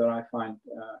statement that I find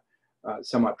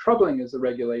somewhat troubling is the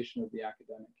regulation of the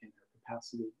academic in her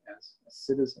capacity as a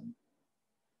citizen.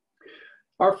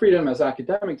 Our freedom as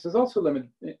academics is also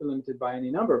limited by any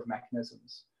number of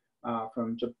mechanisms,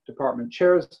 from department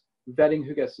chairs, vetting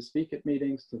who gets to speak at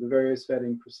meetings, to the various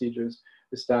vetting procedures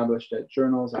established at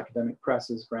journals, academic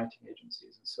presses, granting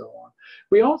agencies, and so on.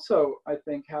 We also, I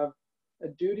think, have a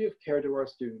duty of care to our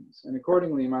students, and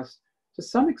accordingly must, to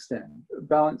some extent,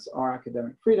 balance our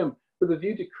academic freedom with a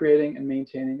view to creating and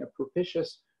maintaining a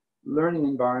propitious learning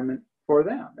environment for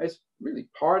them. It's really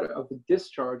part of the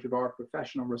discharge of our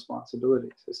professional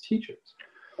responsibilities as teachers.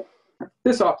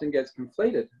 This often gets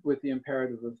conflated with the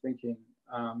imperative of thinking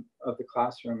of the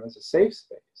classroom as a safe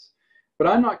space, but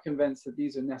I'm not convinced that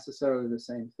these are necessarily the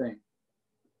same thing.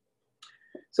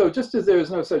 So just as there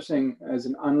is no such thing as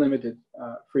an unlimited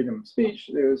freedom of speech,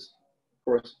 there's, of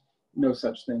course, no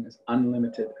such thing as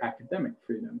unlimited academic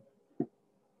freedom.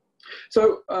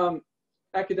 So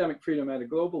academic freedom at a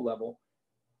global level,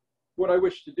 what I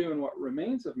wish to do in what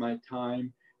remains of my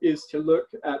time is to look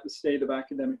at the state of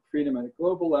academic freedom at a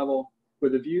global level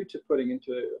with a view to putting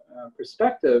into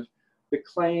perspective the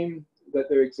claim that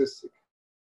there exists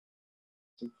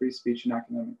some free speech and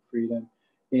academic freedom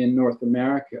in North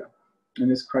America.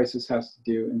 And this crisis has to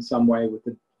do in some way with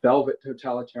the velvet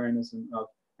totalitarianism of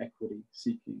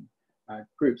equity-seeking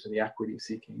groups, or the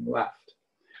equity-seeking left.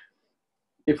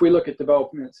 If we look at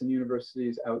developments in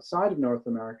universities outside of North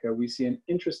America, we see an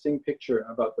interesting picture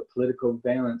about the political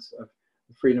valence of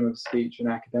freedom of speech and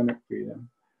academic freedom.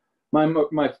 My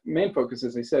main focus,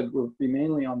 as I said, will be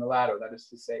mainly on the latter, that is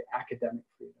to say, academic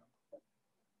freedom.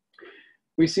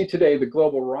 We see today the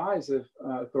global rise of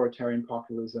authoritarian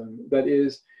populism that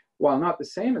is, while not the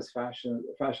same as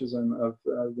fascism of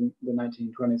the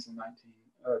 1920s and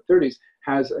 1930s,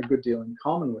 has a good deal in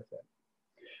common with it.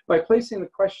 By placing the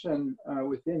question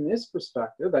within this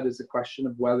perspective, that is the question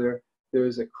of whether there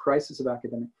is a crisis of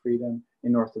academic freedom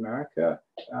in North America,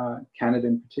 Canada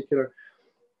in particular,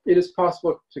 it is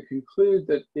possible to conclude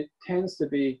that it tends to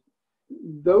be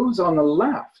those on the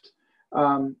left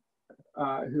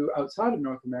who outside of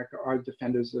North America are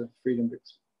defenders of freedom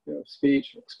of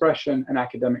speech, expression, and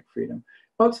academic freedom.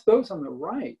 But it's those on the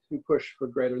right who push for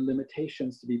greater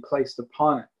limitations to be placed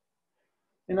upon it.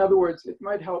 In other words, it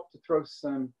might help to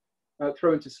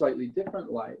throw into slightly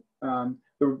different light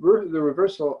the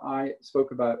reversal I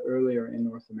spoke about earlier in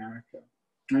North America.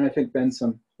 And I think then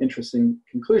some interesting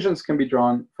conclusions can be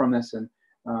drawn from this, and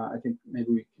I think maybe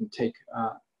we can take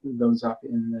those up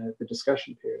in the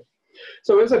discussion period.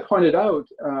 So as I pointed out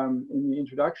in the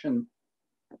introduction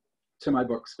to my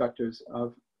book, Spectres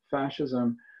of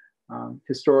Fascism,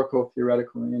 Historical,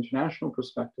 Theoretical, and International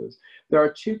Perspectives, there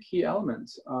are two key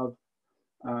elements of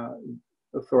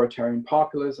authoritarian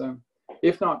populism,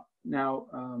 if not now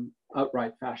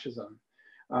outright fascism.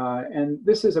 And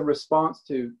this is a response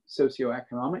to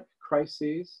socioeconomic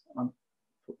crises,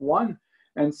 one,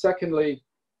 and secondly,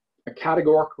 a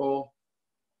categorical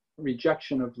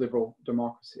rejection of liberal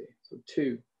democracy, so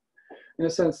two. In a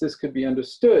sense, this could be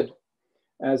understood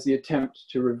as the attempt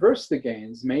to reverse the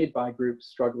gains made by groups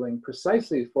struggling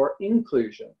precisely for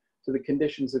inclusion to the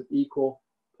conditions of equal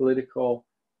political,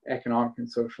 economic, and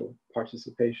social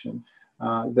participation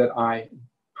that I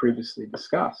previously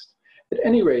discussed. At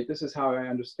any rate, this is how I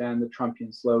understand the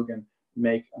Trumpian slogan,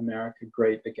 "Make America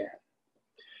Great Again."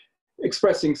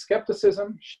 Expressing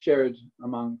skepticism shared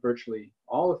among virtually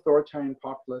all authoritarian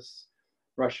populists,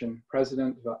 Russian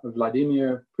President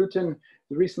Vladimir Putin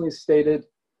recently stated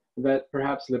that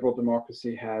perhaps liberal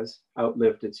democracy has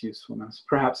outlived its usefulness.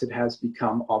 Perhaps it has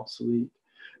become obsolete.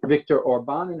 Viktor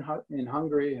Orban in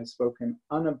Hungary has spoken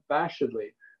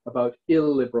unabashedly about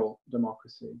illiberal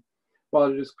democracy.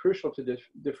 While it is crucial to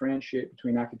differentiate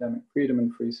between academic freedom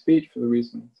and free speech for the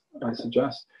reasons I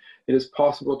suggest, it is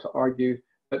possible to argue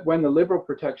that when the liberal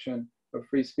protection of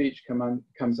free speech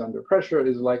comes under pressure, it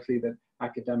is likely that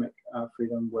academic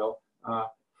freedom will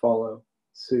follow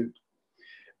suit.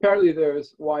 Apparently, there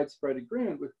is widespread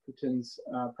agreement with Putin's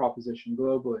proposition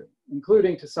globally,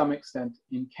 including to some extent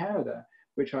in Canada,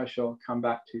 which I shall come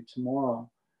back to tomorrow.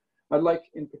 I'd like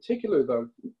in particular, though,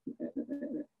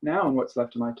 now in what's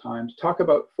left of my time, to talk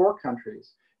about 4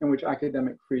 countries in which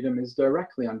academic freedom is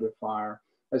directly under fire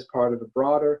as part of a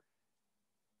broader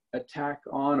attack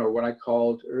on, or what I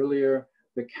called earlier,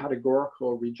 the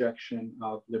categorical rejection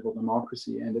of liberal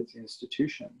democracy and its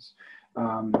institutions.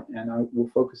 And I will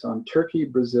focus on Turkey,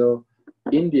 Brazil,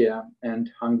 India,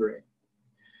 and Hungary.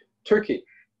 Turkey.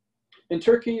 In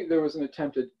Turkey, there was an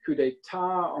attempted coup d'etat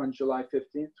on July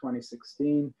 15th,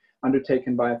 2016,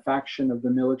 undertaken by a faction of the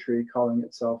military calling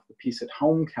itself the Peace at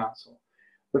Home Council.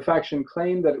 The faction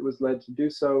claimed that it was led to do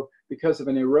so because of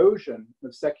an erosion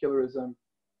of secularism,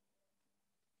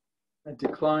 a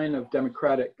decline of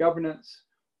democratic governance,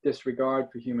 disregard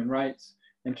for human rights,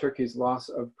 and Turkey's loss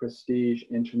of prestige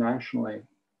internationally.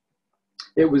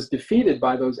 It was defeated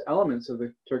by those elements of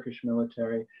the Turkish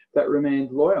military that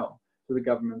remained loyal to the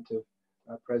government of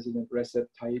President Recep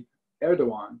Tayyip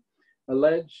Erdogan,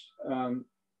 alleged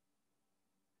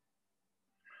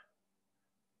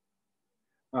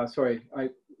sorry, I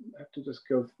have to just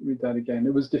go read that again.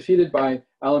 It was defeated by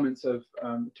elements of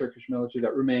Turkish military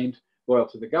that remained loyal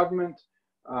to the government.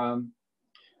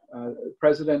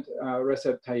 President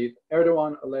Recep Tayyip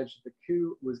Erdogan alleged the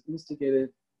coup was instigated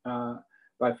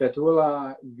by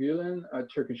Fethullah Gulen, a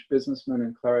Turkish businessman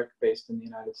and cleric based in the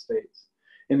United States.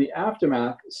 In the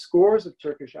aftermath, scores of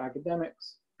Turkish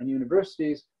academics and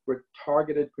universities were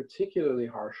targeted particularly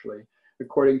harshly,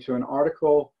 according to an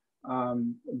article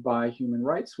by Human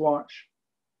Rights Watch,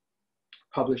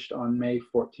 published on May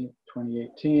 14,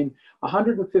 2018.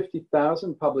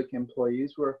 150,000 public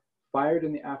employees were fired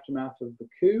in the aftermath of the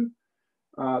coup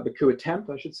attempt,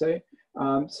 I should say.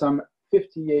 Some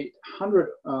 5,800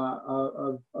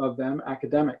 of them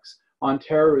academics on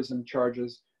terrorism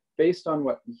charges based on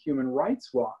what the Human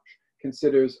Rights Watch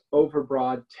considers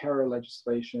overbroad terror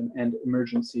legislation and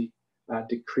emergency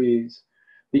decrees.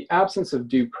 The absence of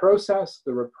due process,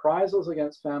 the reprisals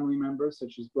against family members,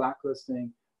 such as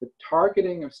blacklisting, the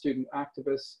targeting of student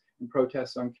activists and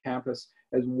protests on campus,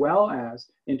 as well as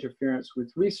interference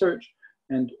with research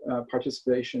and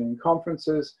participation in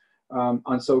conferences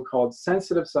on so-called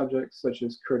sensitive subjects, such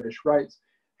as Kurdish rights,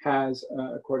 has,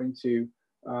 according to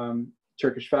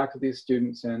Turkish faculty,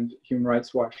 students, and Human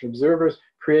Rights Watch observers,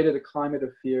 created a climate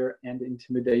of fear and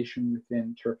intimidation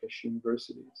within Turkish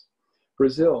universities.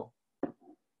 Brazil.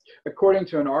 According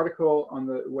to an article on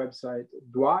the website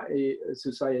Droit et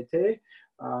Société,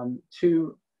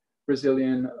 two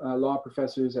Brazilian law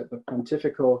professors at the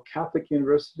Pontifical Catholic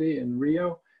University in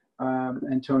Rio,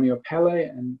 Antonio Pelle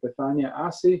and Bethania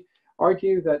Assi,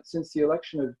 argue that since the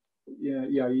election of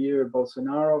Jair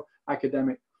Bolsonaro,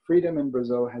 academic freedom in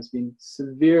Brazil has been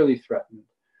severely threatened.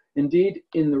 Indeed,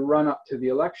 in the run-up to the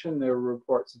election, there were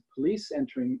reports of police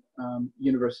entering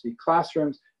university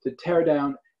classrooms to tear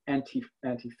down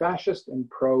anti-fascist and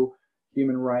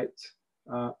pro-human rights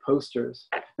posters.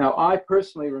 Now, I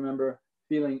personally remember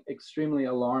feeling extremely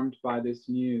alarmed by this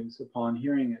news upon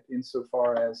hearing it,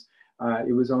 insofar as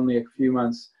it was only a few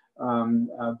months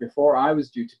before I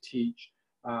was due to teach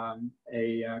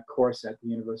a course at the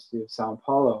University of Sao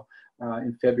Paulo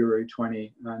in February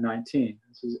 2019.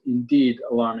 This is indeed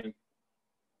alarming.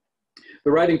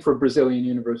 The writing for Brazilian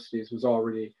universities was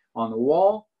already on the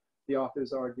wall. The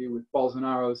authors argue with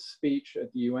Bolsonaro's speech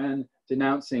at the UN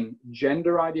denouncing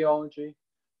gender ideology,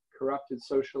 corrupted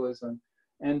socialism,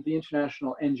 and the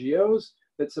international NGOs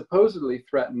that supposedly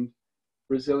threatened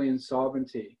Brazilian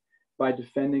sovereignty by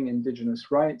defending indigenous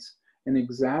rights and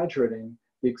exaggerating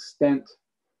the extent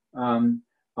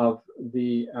of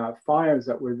the fires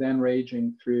that were then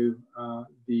raging through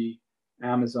the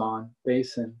Amazon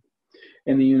basin.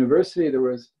 In the university, there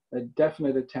was a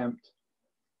definite attempt,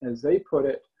 as they put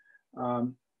it,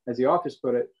 as the authors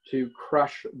put it, to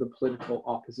crush the political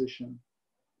opposition.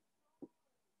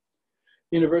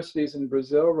 Universities in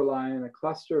Brazil rely on a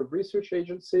cluster of research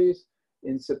agencies.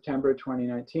 In September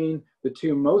 2019, the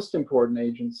two most important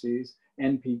agencies,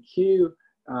 NPQ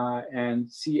and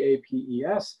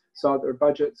CAPES, saw their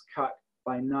budgets cut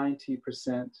by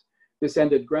 90%. This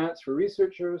ended grants for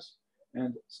researchers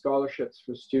and scholarships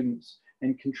for students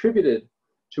and contributed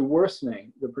to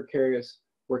worsening the precarious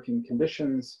working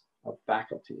conditions of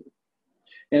faculty.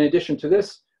 In addition to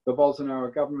this, the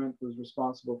Bolsonaro government was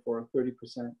responsible for a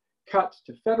 30% cut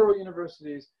to federal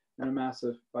universities and a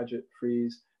massive budget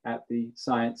freeze at the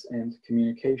Science and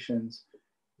Communications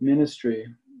Ministry.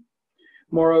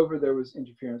 Moreover, there was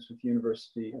interference with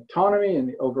university autonomy and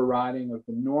the overriding of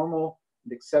the normal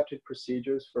and accepted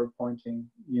procedures for appointing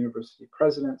university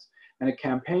presidents, and a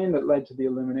campaign that led to the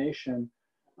elimination,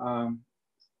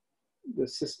 the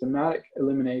systematic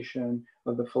elimination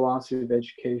of the philosophy of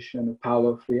education of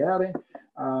Paulo Freire,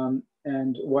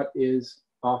 and what is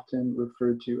often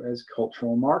referred to as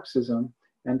cultural Marxism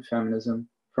and feminism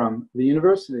from the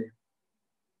university.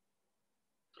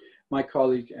 My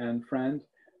colleague and friend,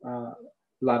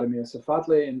 Vladimir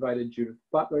Safadle, invited Judith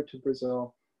Butler to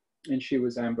Brazil, and she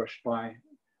was ambushed by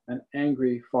an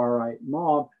angry far-right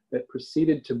mob that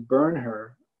proceeded to burn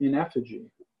her in effigy.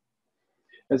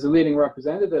 As a leading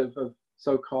representative of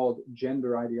so-called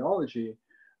gender ideology,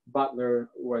 Butler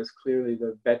was clearly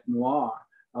the bête noire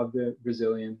of the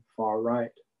Brazilian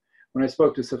far-right. When I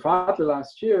spoke to Safatli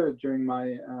last year during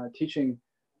my teaching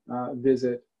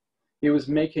visit, he was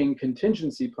making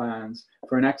contingency plans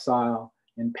for an exile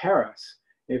in Paris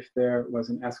if there was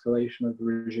an escalation of the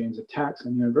regime's attacks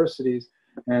on universities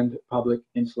and public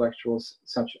intellectuals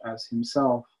such as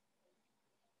himself.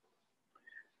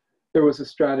 There was a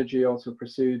strategy also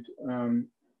pursued in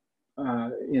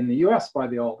the US by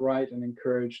the alt-right and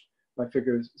encouraged by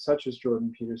figures such as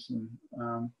Jordan Peterson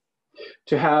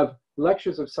to have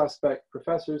lectures of suspect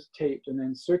professors taped and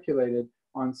then circulated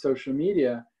on social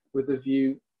media with a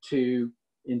view to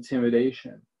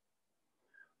intimidation.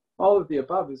 All of the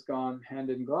above has gone hand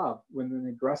in glove with an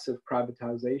aggressive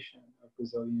privatization of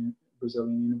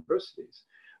Brazilian universities.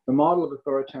 The model of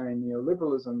authoritarian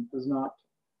neoliberalism does not,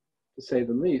 to say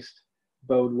the least,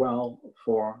 bode well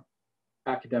for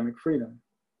academic freedom.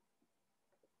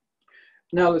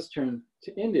 Now let's turn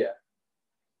to India.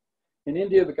 In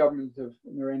India, the government of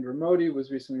Narendra Modi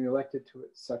was recently elected to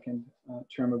its second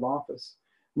term of office.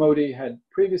 Modi had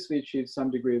previously achieved some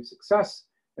degree of success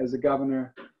as the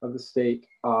governor of the state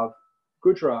of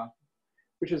Gujarat,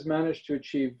 which has managed to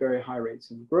achieve very high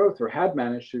rates of growth, or had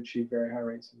managed to achieve very high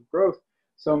rates of growth,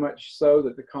 so much so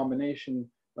that the combination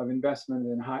of investment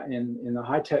in the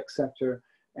high-tech sector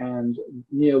and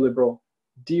neoliberal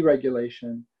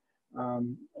deregulation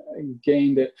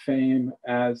gained it fame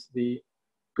as the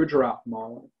Gujarat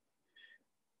model.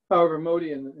 However,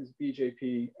 Modi and his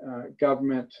BJP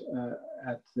government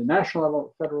at the national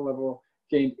level, federal level,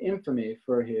 gained infamy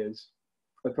for his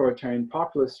authoritarian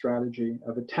populist strategy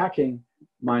of attacking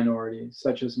minorities,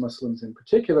 such as Muslims in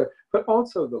particular, but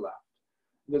also the left.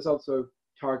 It has also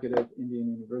targeted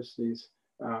Indian universities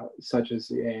such as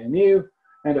the ANU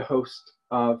and a host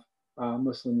of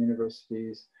Muslim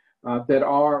universities that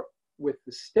are with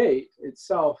the state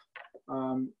itself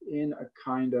in a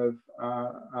kind of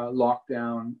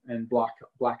lockdown and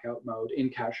blackout mode in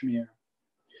Kashmir.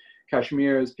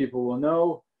 Kashmir, as people will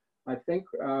know, I think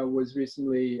was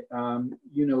recently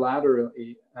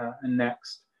unilaterally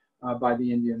annexed by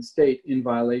the Indian state in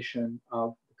violation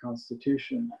of the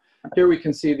Constitution. Here we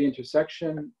can see the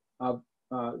intersection of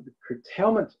the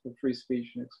curtailment of free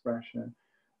speech and expression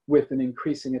with an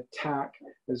increasing attack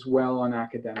as well on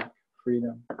academic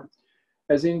freedom.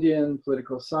 As Indian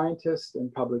political scientist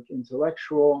and public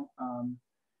intellectual,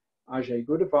 Ajay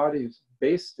Gudavadi, who's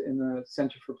based in the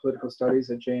Center for Political Studies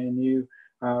at JNU,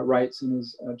 writes in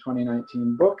his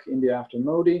 2019 book, India After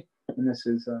Modi, and this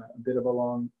is a bit of a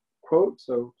long quote,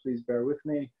 so please bear with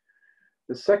me.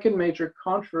 The second major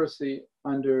controversy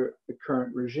under the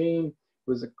current regime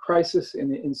was a crisis in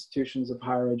the institutions of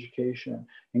higher education,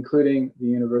 including the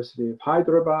University of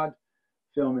Hyderabad,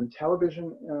 Film and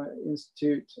Television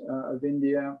Institute of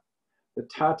India, the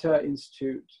Tata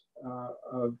Institute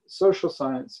of Social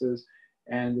Sciences,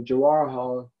 and the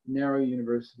Jawaharlal Nehru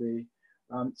University.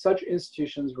 Such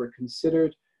institutions were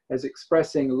considered as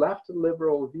expressing left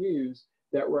liberal views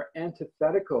that were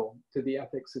antithetical to the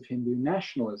ethics of Hindu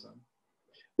nationalism.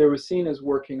 They were seen as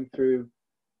working through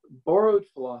borrowed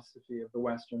philosophy of the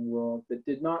Western world that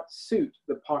did not suit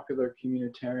the popular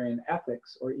communitarian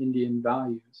ethics or Indian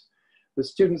values. The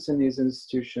students in these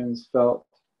institutions felt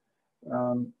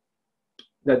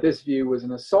that this view was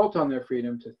an assault on their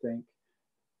freedom to think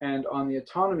and on the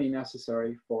autonomy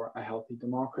necessary for a healthy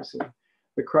democracy.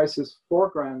 The crisis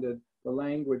foregrounded the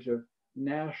language of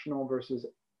national versus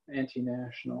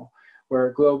anti-national,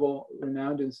 where global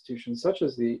renowned institutions such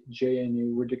as the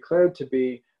JNU were declared to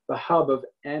be the hub of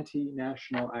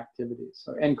anti-national activities.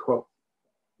 So, end quote.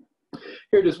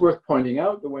 Here it is worth pointing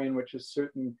out the way in which a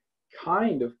certain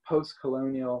kind of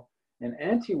post-colonial and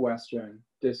anti-Western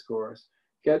discourse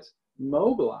gets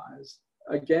mobilized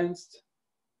against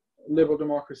liberal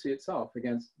democracy itself,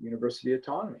 against university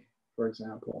autonomy, for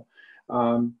example.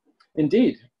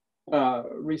 Indeed,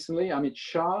 recently, Amit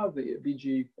Shah, the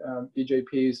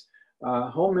BJP's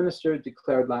Home Minister,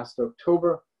 declared last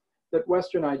October that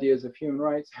Western ideas of human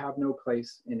rights have no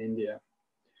place in India.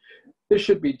 This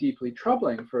should be deeply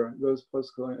troubling for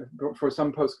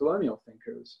some post-colonial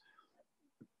thinkers.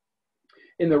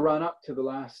 In the run-up to the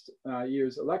last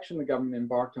year's election, the government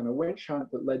embarked on a witch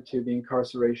hunt that led to the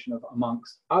incarceration of,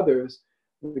 amongst others,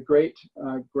 the great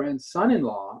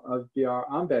grandson-in-law of B.R.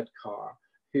 Ambedkar,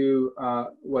 who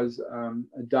was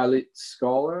a Dalit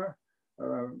scholar,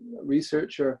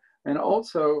 researcher, and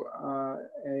also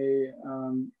a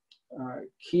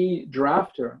key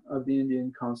drafter of the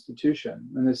Indian Constitution.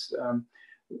 And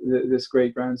this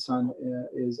great grandson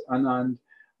is Anand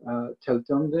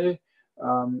Teltumbde,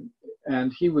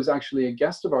 and he was actually a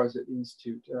guest of ours at the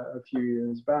Institute a few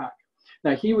years back.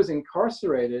 Now, he was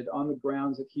incarcerated on the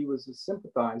grounds that he was a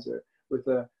sympathizer with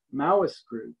the Maoist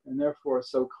group, and therefore a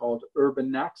so-called urban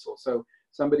Naxal. So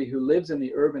somebody who lives in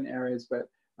the urban areas but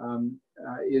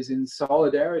is in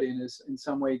solidarity and is in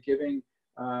some way giving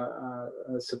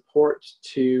support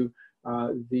to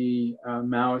the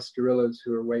Maoist guerrillas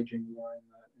who are waging war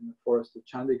in the forest of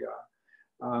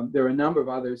Chandigarh. There are a number of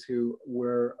others who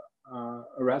were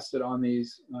arrested on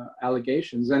these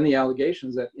allegations, and the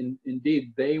allegations that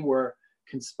indeed they were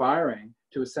conspiring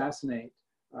to assassinate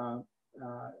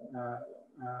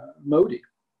Modi.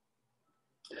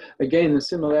 Again, the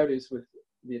similarities with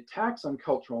the attacks on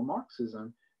cultural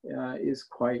Marxism is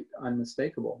quite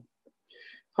unmistakable.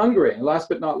 Hungary, last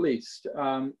but not least.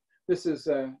 This is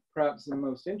perhaps the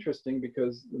most interesting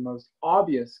because the most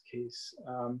obvious case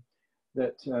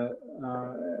that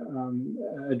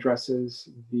addresses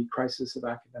the crisis of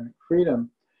academic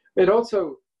freedom. It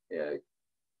also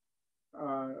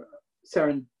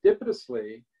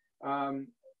serendipitously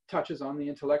touches on the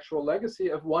intellectual legacy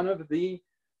of one of the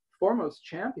foremost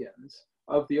champions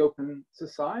of the open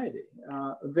society,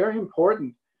 a very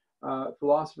important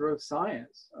philosopher of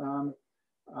science,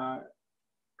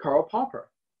 Karl Popper.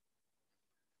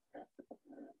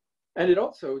 And it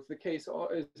also, the case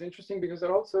is interesting because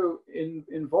it also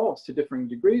involves, to differing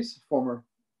degrees, former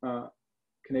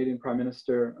Canadian Prime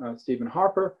Minister Stephen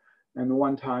Harper and the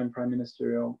one-time Prime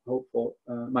Ministerial hopeful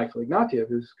Michael Ignatieff,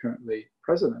 who's currently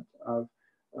president of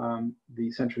the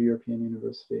Central European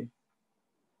University.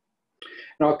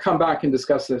 And I'll come back and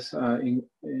discuss this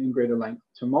in greater length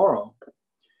tomorrow.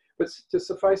 But to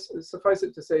suffice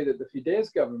it to say that the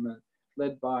Fidesz government,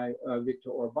 led by Viktor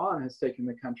Orban, has taken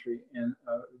the country in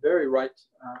a very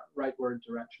rightward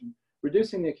direction,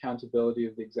 reducing the accountability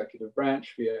of the executive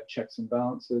branch via checks and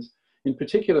balances, in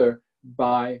particular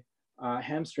by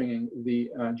hamstringing the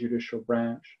judicial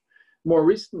branch. More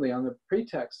recently, on the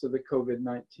pretext of the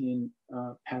COVID-19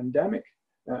 pandemic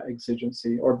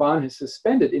exigency, Orban has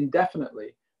suspended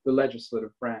indefinitely the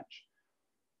legislative branch.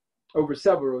 Over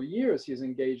several years, he has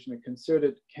engaged in a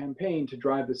concerted campaign to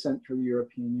drive the Central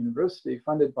European University,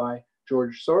 funded by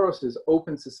George Soros's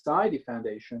Open Society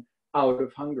Foundation, out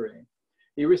of Hungary.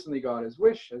 He recently got his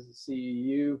wish as the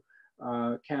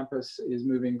CEU campus is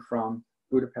moving from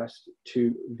Budapest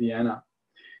to Vienna.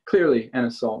 Clearly an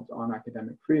assault on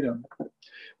academic freedom.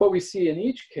 What we see in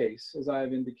each case, as I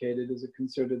have indicated, is a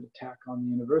concerted attack on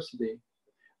the university.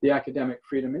 The Academic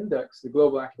Freedom Index, the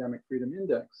Global Academic Freedom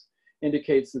Index,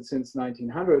 indicates that since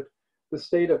 1900, the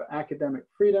state of academic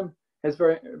freedom has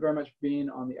very much been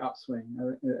on the upswing,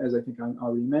 as I think I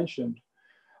already mentioned.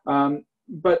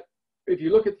 But if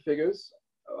you look at the figures,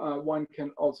 one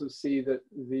can also see that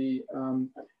the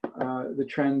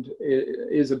trend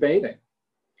is abating.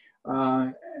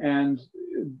 And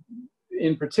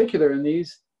in particular, in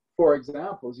these four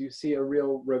examples, you see a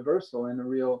real reversal and a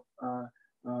real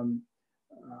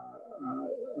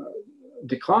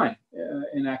decline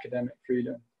in academic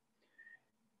freedom.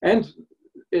 And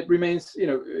it remains,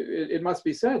 it must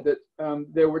be said that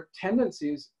there were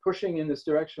tendencies pushing in this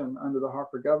direction under the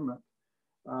Harper government.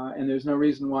 And there's no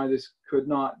reason why this could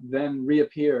not then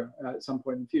reappear at some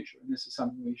point in the future. And this is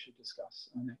something we should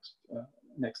discuss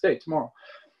next day, tomorrow.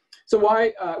 So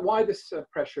why this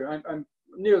pressure? I'm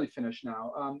nearly finished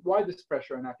now. Why this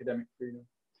pressure on academic freedom?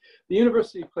 The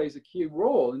university plays a key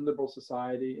role in liberal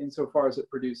society insofar as it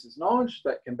produces knowledge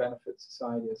that can benefit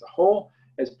society as a whole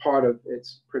as part of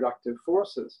its productive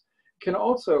forces. It can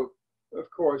also, of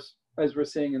course, as we're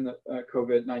seeing in the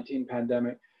COVID-19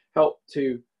 pandemic, help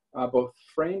to both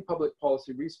frame public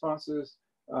policy responses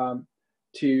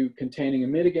to containing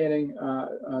and mitigating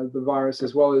the virus,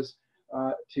 as well as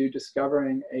to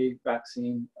discovering a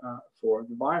vaccine for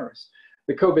the virus.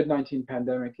 The COVID-19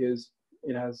 pandemic is,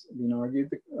 it has been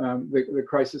argued, the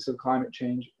crisis of climate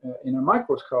change in a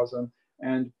microcosm,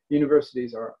 and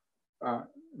universities are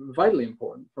vitally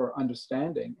important for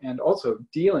understanding and also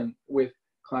dealing with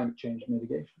climate change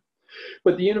mitigation.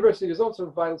 But the university is also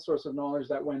a vital source of knowledge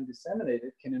that, when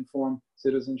disseminated, can inform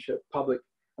citizenship, public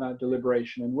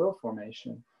deliberation, and will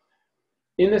formation.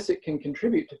 In this, it can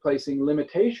contribute to placing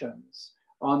limitations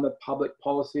on the public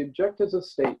policy objectives of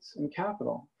states and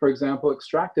capital. For example,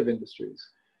 extractive industries,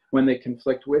 when they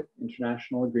conflict with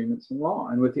international agreements and law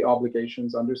and with the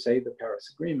obligations under, say, the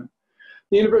Paris Agreement.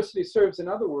 The university serves, in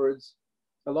other words,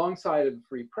 alongside of the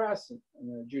free press and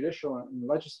the judicial and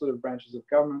legislative branches of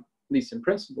government, at least in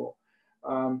principle,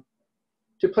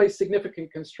 to place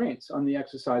significant constraints on the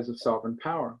exercise of sovereign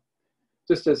power.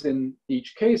 Just as in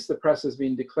each case, the press has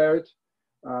been declared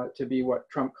to be what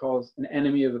Trump calls an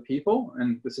enemy of the people,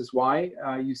 and this is why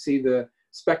you see the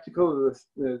spectacle of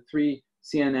the three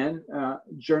CNN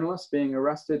journalists being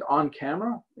arrested on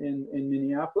camera in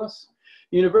Minneapolis.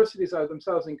 Universities are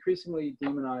themselves increasingly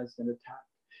demonized and attacked.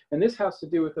 And this has to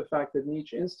do with the fact that in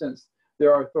each instance,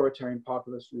 there are authoritarian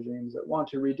populist regimes that want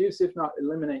to reduce, if not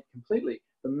eliminate completely,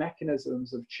 the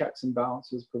mechanisms of checks and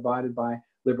balances provided by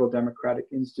liberal democratic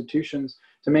institutions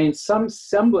to maintain some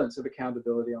semblance of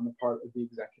accountability on the part of the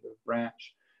executive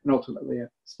branch and ultimately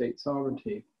state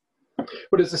sovereignty.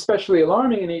 What is especially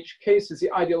alarming in each case is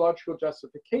the ideological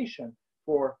justification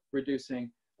for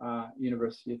reducing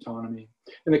university autonomy.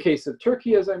 In the case of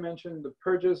Turkey, as I mentioned, the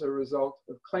purges are a result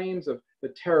of claims of the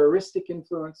terroristic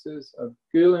influences of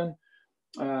Gulen,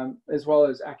 as well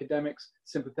as academics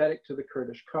sympathetic to the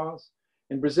Kurdish cause.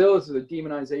 In Brazil, this is a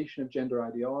demonization of gender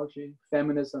ideology,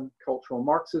 feminism, cultural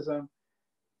Marxism,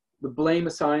 the blame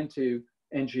assigned to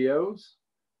NGOs,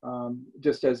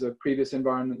 just as a previous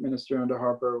environment minister under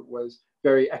Harper was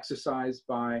very exercised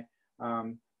by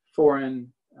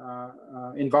foreign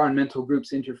environmental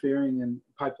groups interfering in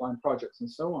pipeline projects and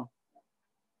so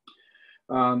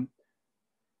on.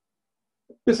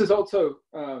 This is also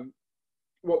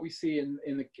what we see in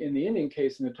the Indian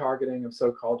case in the targeting of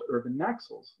so-called urban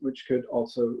Naxals, which could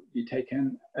also be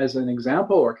taken as an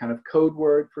example or kind of code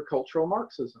word for cultural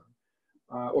Marxism,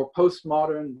 or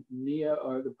postmodern neo,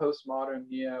 or the postmodern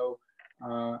neo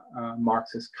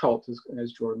Marxist cult,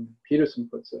 as Jordan Peterson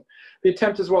puts it. The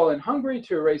attempt as well in Hungary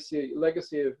to erase the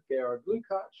legacy of Georg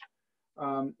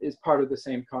Lukács is part of the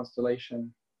same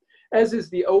constellation, as is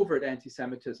the overt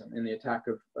anti-Semitism in the attack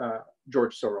of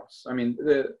George Soros. I mean,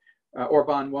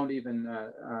 Orban won't even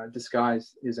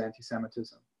disguise his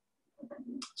anti-Semitism.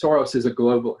 Soros is a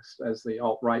globalist, as the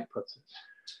alt-right puts it.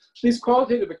 These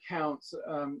qualitative accounts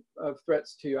of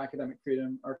threats to academic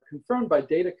freedom are confirmed by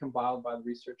data compiled by the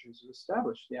researchers who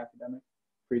established the Academic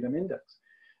Freedom Index.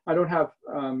 I don't have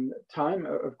time,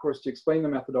 of course, to explain the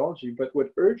methodology, but would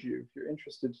urge you, if you're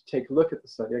interested, to take a look at the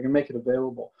study. I can make it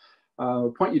available,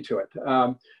 point you to it.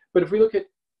 But if we look at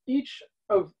each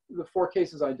of the 4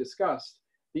 cases I discussed,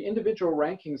 the individual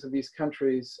rankings of these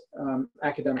countries'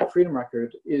 academic freedom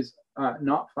record is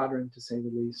not flattering, to say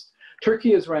the least.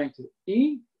 Turkey is ranked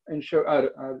E, and show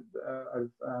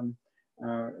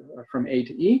from A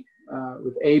to E,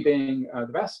 with A being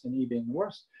the best and E being the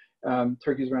worst.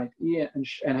 Turkey is ranked E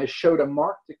and has showed a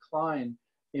marked decline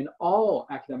in all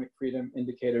academic freedom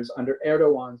indicators under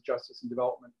Erdogan's Justice and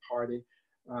Development Party,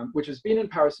 which has been in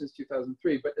power since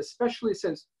 2003, but especially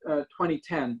since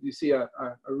 2010, you see a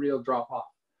real drop-off.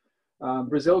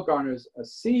 Brazil garners a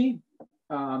C.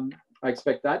 I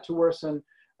expect that to worsen.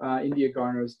 India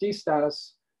garners D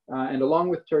status, and along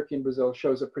with Turkey and Brazil,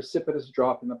 shows a precipitous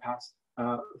drop in the past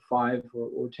 5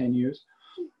 or 10 years.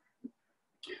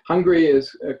 Hungary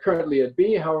is currently at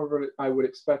B. However, I would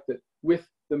expect that with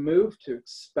the move to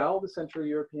expel the Central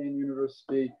European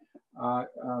University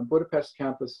Budapest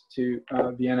campus to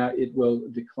Vienna, it will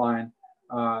decline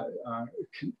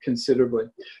considerably.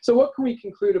 So what can we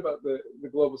conclude about the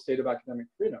global state of academic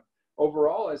freedom?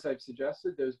 Overall, as I've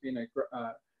suggested, there's been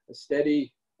a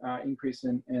steady increase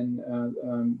in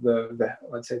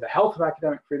let's say the health of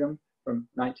academic freedom from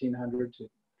 1900 to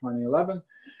 2011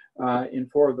 in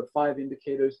 4 of the 5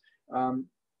 indicators,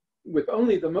 with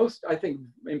only the most, I think,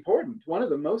 one of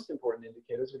the most important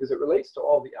indicators, because it relates to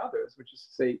all the others, which is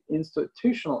to say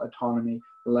institutional autonomy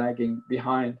lagging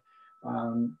behind.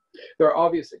 There are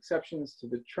obvious exceptions to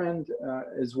the trend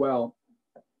as well.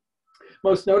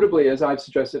 Most notably, as I've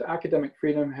suggested, academic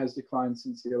freedom has declined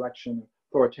since the election of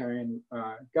authoritarian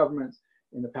governments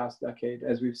in the past decade,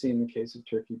 as we've seen in the case of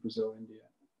Turkey, Brazil, India,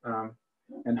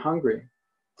 and Hungary.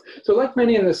 So like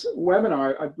many in this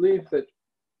webinar, I believe that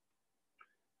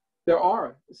there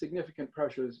are significant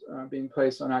pressures being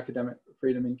placed on academic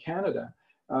freedom in Canada.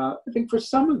 I think for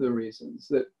some of the reasons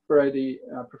that Furedy,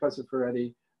 Professor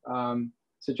Furedy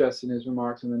suggests in his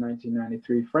remarks in the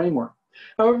 1993 framework.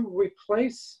 However, we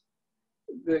place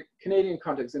the Canadian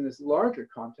context in this larger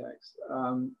context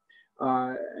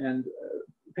and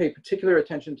pay particular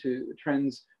attention to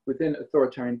trends within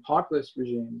authoritarian populist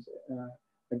regimes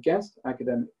against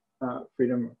academic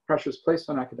freedom, pressures placed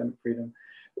on academic freedom,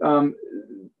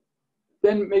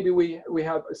 then maybe we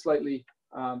have a slightly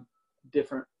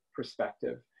different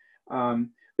perspective.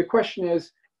 The question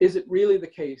is it really the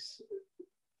case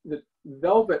that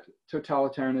velvet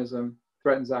totalitarianism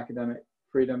threatens academic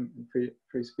freedom and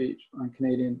free speech on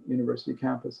Canadian university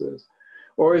campuses?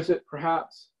 Or is it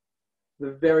perhaps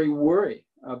the very worry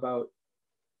about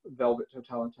velvet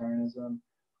totalitarianism,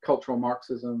 cultural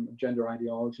Marxism, gender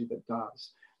ideology that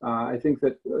does? I think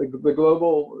that the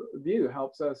global view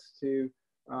helps us to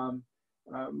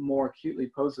more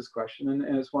acutely pose this question,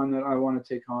 and it's one that I want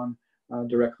to take on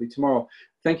directly tomorrow.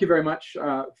 Thank you very much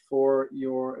for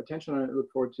your attention. I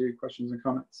look forward to questions and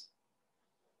comments.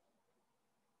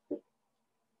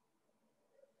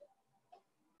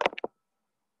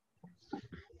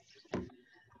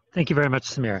 Thank you very much,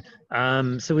 Samir.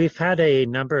 So we've had a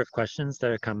number of questions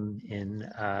that have come in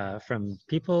from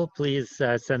people. Please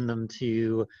send them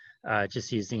to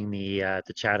just using the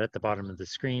chat at the bottom of the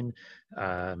screen.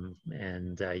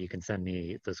 You can send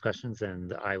me those questions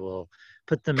and I will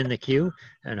put them in the queue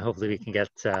and hopefully we can get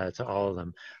to all of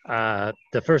them.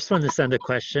 The first one to send a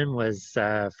question was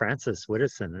Frances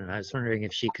Widdowson, and I was wondering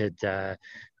if she could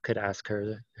ask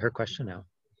her question now.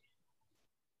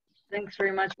 Thanks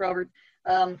very much, Robert.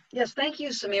 Yes, thank you,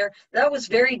 Samir. That was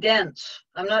very dense.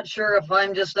 I'm not sure if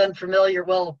I'm just unfamiliar.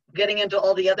 Well, getting into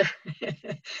all the other,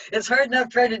 it's hard enough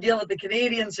trying to deal with the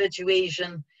Canadian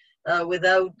situation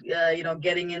without, you know,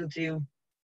 getting into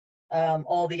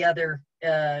all the other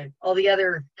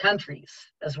countries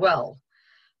as well.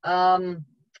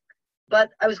 But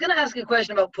I was going to ask a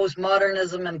question about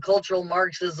postmodernism and cultural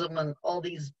Marxism and all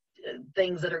these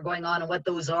things that are going on and what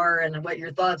those are and what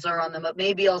your thoughts are on them, but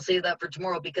maybe I'll save that for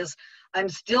tomorrow because I'm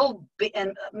still,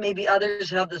 and maybe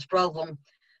others have this problem,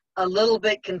 a little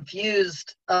bit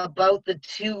confused about the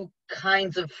two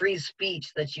kinds of free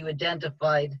speech that you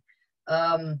identified.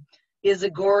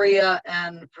 Isagoria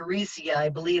and Pharesia, I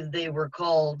believe they were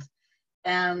called.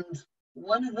 And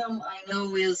one of them I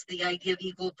know is the idea of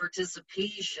equal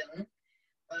participation.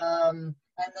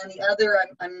 And then the other,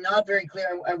 I'm not very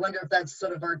clear. I wonder if that's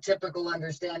sort of our typical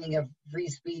understanding of free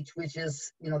speech, which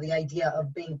is, you know, the idea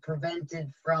of being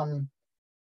prevented from,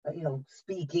 you know,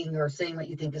 speaking or saying what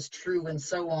you think is true and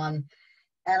so on.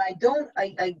 And I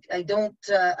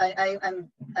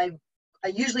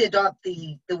usually adopt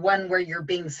the one where you're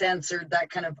being censored,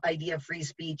 that kind of idea of free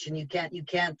speech, and you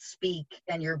can't speak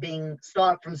and you're being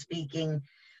stopped from speaking.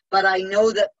 But I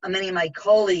know that many of my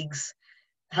colleagues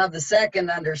have the second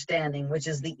understanding, which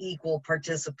is the equal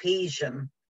participation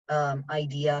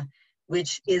idea,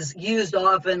 which is used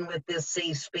often with this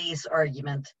safe space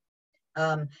argument.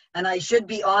 And I should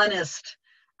be honest,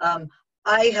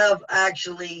 I have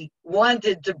actually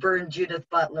wanted to burn Judith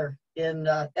Butler in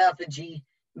effigy,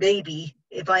 maybe,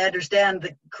 if I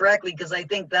understand correctly, because I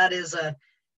think that is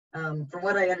from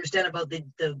what I understand about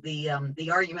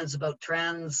the arguments about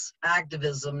trans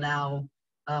activism now,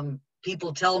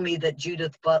 people tell me that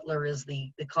Judith Butler is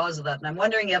the cause of that. And I'm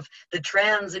wondering if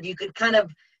if you could kind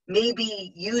of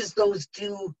maybe use those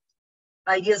two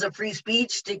ideas of free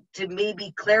speech to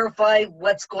maybe clarify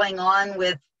what's going on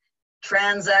with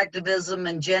trans activism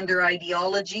and gender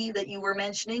ideology that you were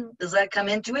mentioning. Does that come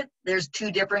into it? There's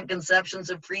two different conceptions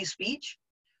of free speech.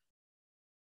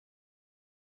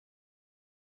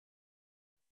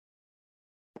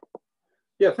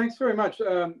 Yeah, thanks very much.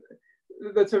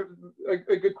 That's a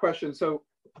good question. So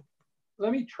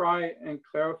let me try and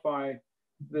clarify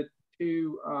the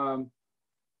two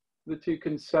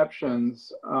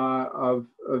conceptions of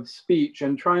speech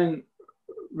and try and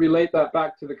relate that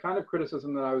back to the kind of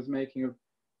criticism that I was making of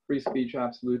free speech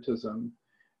absolutism,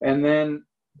 and then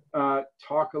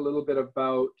talk a little bit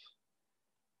about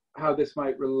how this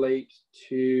might relate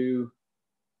to,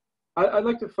 I'd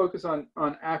like to focus on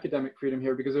academic freedom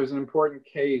here because there's an important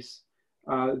case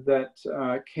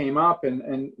that came up,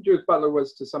 and Judith Butler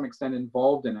was to some extent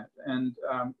involved in it. And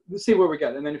let's see where we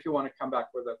get. And then if you want to come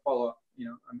back with a follow-up, you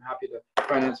know, I'm happy to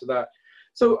try and answer that.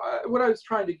 So what I was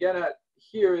trying to get at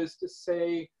here is to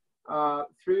say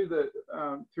through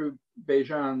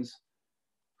Bejan's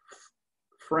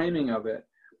framing of it,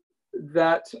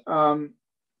 that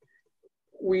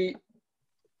we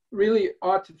really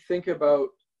ought to think about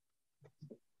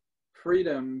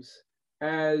freedoms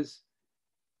as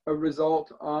a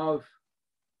result of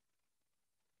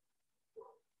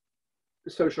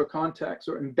social context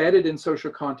or embedded in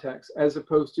social context, as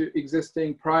opposed to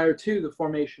existing prior to the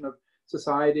formation of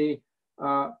society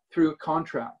through a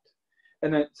contract.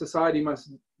 And that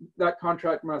that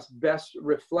contract must best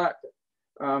reflect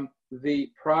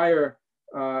the prior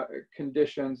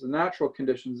conditions, the natural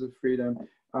conditions of freedom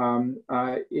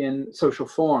in social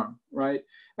form, right?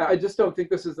 I just don't think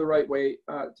this is the right way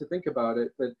to think about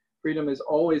it, that freedom is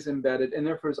always embedded and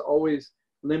therefore is always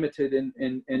limited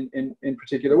in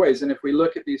particular ways. And if we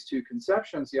look at these two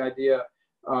conceptions, the idea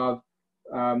of,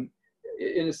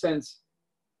 in a sense,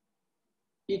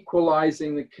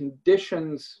 equalizing the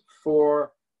conditions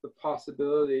for the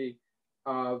possibility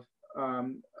of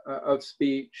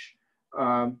speech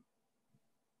on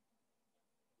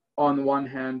the one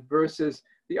hand, versus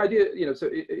the idea, you know, so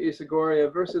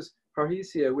Isagoria versus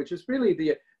Pharesia, which is really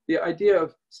the idea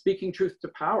of speaking truth to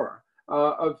power,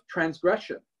 of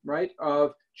transgression, right,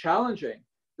 of challenging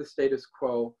the status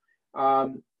quo.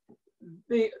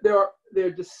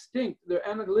 They're distinct, they're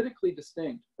analytically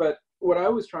distinct, but what I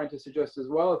was trying to suggest as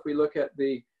well, if we look at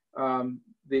the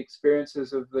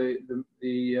experiences of the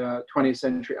 20th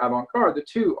century avant-garde, the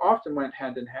two often went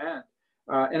hand in hand.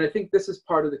 And I think this is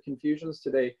part of the confusions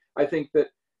today. I think that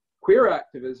queer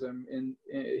activism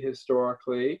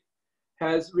historically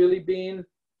has really been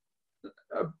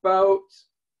about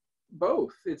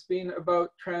both. It's been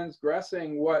about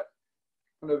transgressing what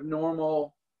kind of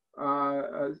normal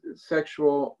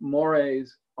sexual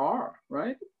mores are,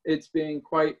 right? It's being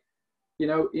quite, you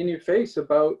know, in your face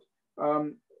about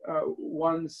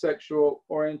one's sexual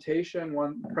orientation,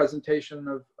 one presentation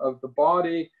of the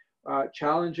body,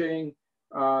 challenging,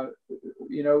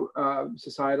 you know,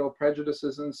 societal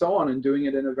prejudices and so on, and doing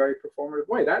it in a very performative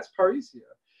way. That's parrhesia.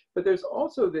 But there's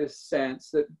also this sense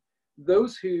that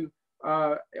those who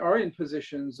are in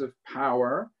positions of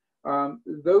power,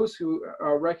 those who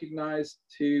are recognized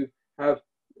to have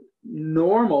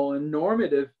normal and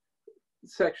normative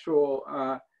sexual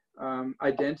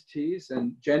identities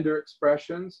and gender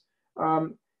expressions,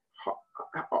 are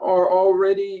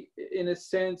already, in a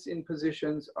sense, in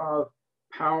positions of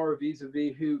power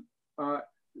vis-a-vis who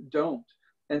don't.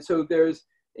 And so there's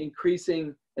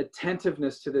increasing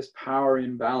attentiveness to this power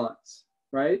imbalance,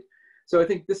 right? So I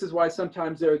think this is why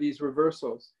sometimes there are these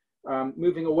reversals,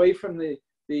 moving away from the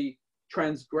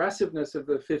transgressiveness of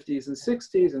the 50s and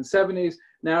 60s and 70s,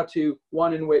 now to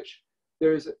one in which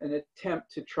there's an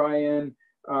attempt to try and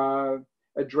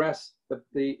address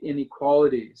the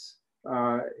inequalities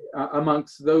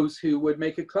amongst those who would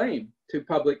make a claim to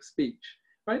public speech,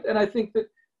 right? And I think that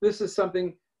this is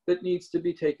something that needs to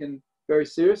be taken very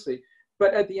seriously.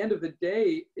 But at the end of the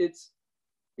day,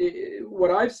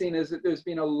 what I've seen is that there's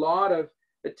been a lot of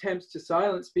attempts to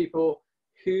silence people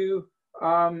who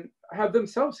have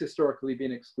themselves historically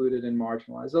been excluded and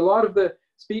marginalized. A lot of the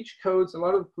speech codes, a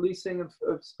lot of the policing of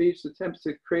speech, attempts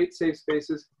to create safe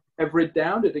spaces have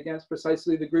redounded against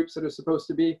precisely the groups that are supposed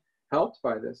to be helped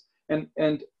by this. And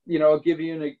you know, I'll give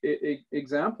you an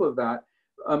example of that.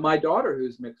 My daughter,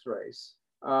 who's mixed race,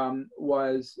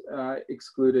 was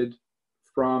excluded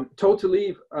told to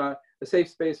leave a safe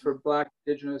space for Black,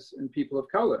 Indigenous, and people of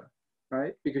color,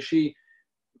 right? Because she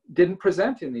didn't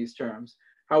present in these terms.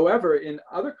 However, in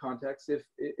other contexts,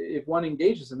 if one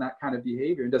engages in that kind of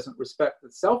behavior and doesn't respect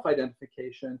the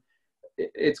self-identification,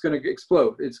 it's going to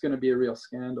explode. It's going to be a real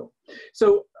scandal.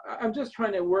 So I'm just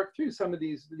trying to work through some of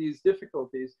these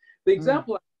difficulties. The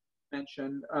example I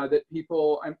mentioned that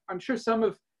people, I'm sure some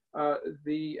of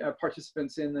the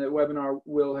participants in the webinar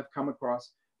will have come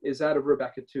across, is that of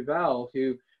Rebecca Tuvel,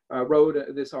 who wrote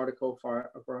this article for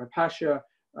Hypatia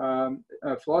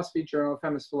philosophy journal,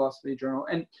 feminist philosophy journal.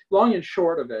 And long and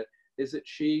short of it is that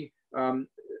she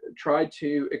tried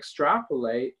to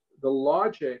extrapolate the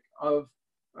logic of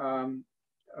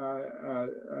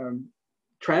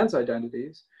trans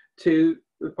identities to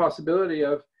the possibility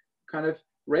of kind of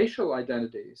racial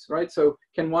identities, right? So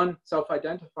can one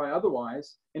self-identify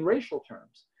otherwise in racial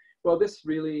terms? Well, this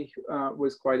really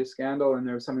was quite a scandal, and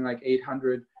there was something like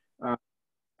 800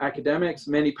 academics,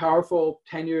 many powerful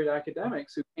tenured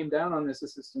academics, who came down on this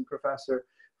assistant professor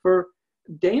for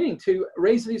deigning to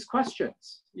raise these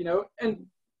questions, you know. And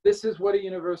this is what a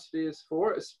university is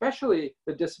for, especially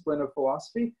the discipline of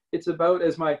philosophy. It's about,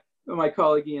 as my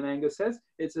colleague Ian Angus says,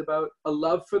 it's about a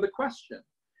love for the question.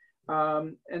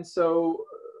 And so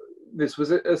this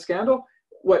was a scandal.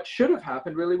 What should have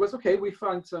happened really was, okay, we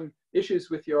found some issues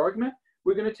with your argument.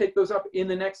 We're going to take those up in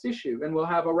the next issue, and we'll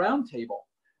have a roundtable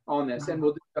on this, and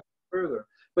we'll discuss further.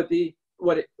 But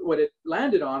what it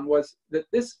landed on was that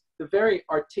the very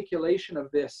articulation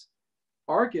of this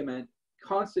argument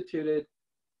constituted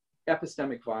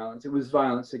epistemic violence. It was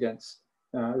violence against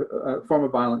a form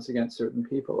of violence against certain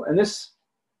people, and this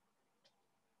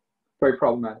very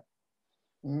problematic.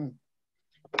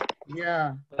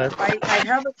 Yeah, I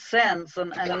have a sense, and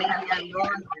maybe I'm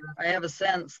wrong here, I have a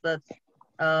sense that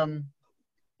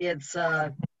it's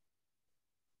the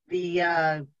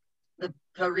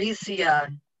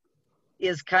parrhesia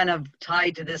is kind of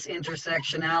tied to this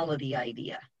intersectionality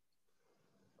idea,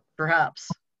 perhaps.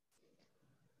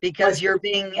 Because you're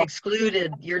being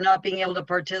excluded, you're not being able to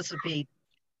participate,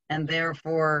 and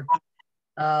therefore,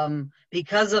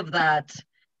 because of that,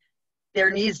 there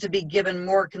needs to be given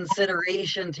more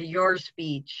consideration to your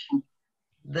speech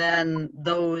than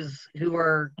those who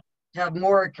have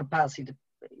more capacity to.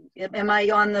 Am I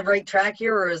on the right track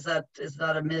here, or is that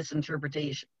a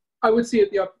misinterpretation? I would see it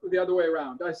the other way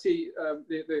around. I see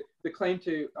the claim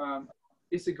to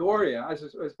isegoria, as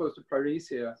opposed to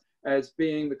parrhesia, as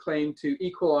being the claim to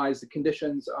equalize the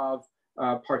conditions of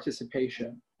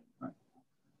participation. Right.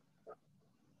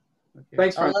 Okay.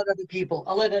 Thanks, I'll Frank. let other people,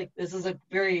 this is a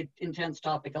very intense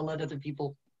topic. I'll let other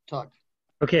people talk.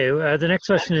 Okay, the next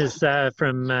question is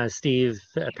from Steve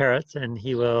Parrott, and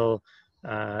he will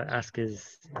ask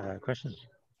his question.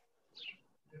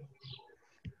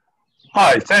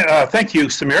 Hi, thank you,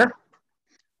 Samir.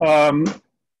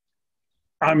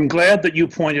 I'm glad that you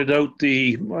pointed out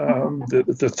the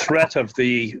threat of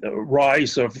the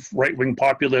rise of right-wing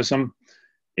populism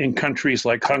in countries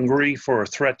like Hungary for a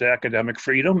threat to academic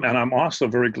freedom, and I'm also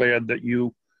very glad that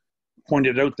you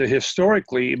pointed out that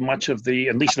historically much of the,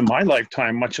 at least in my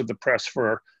lifetime, much of the press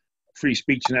for free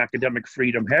speech and academic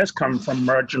freedom has come from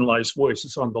marginalized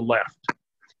voices on the left.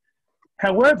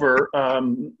 However,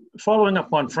 following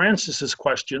up on Francis's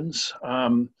questions,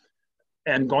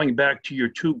 and going back to your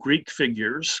two Greek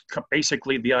figures,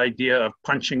 basically the idea of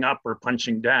punching up or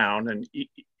punching down and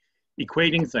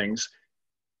equating things,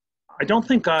 I don't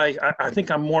think I think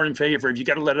I'm more in favor of you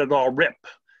got to let it all rip.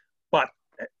 But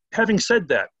having said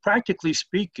that, practically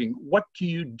speaking, what do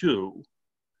you do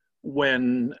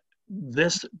when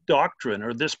this doctrine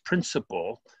or this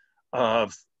principle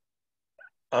of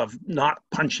not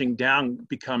punching down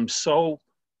becomes so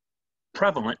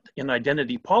prevalent in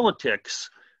identity politics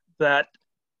that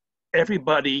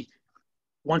everybody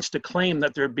wants to claim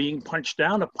that they're being punched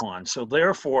down upon? So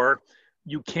therefore,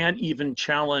 you can't even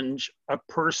challenge a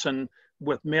person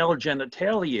with male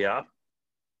genitalia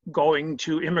going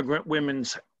to immigrant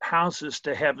women's houses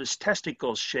to have his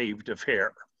testicles shaved of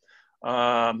hair,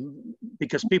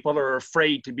 because people are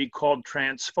afraid to be called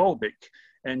transphobic.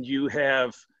 And you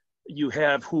have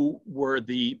who were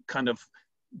the kind of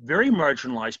very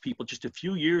marginalized people just a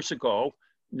few years ago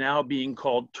now being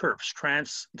called TERFs,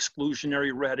 trans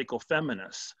exclusionary radical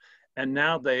feminists, and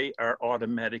now they are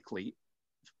automatically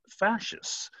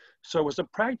fascists. So as a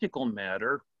practical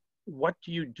matter, what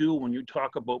do you do when you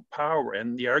talk about power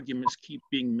and the arguments keep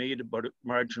being made about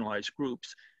marginalized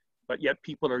groups, but yet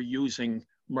people are using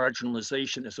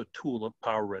marginalization as a tool of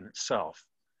power in itself?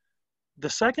 The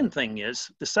second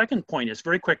point is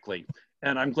very quickly,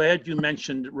 and I'm glad you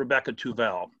mentioned Rebecca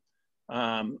Tuvel,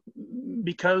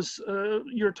 because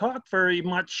your talk very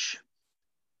much,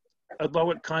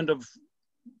 although it kind of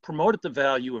promoted the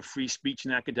value of free speech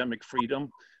and academic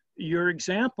freedom, your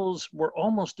examples were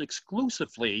almost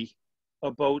exclusively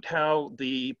about how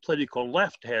the political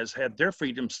left has had their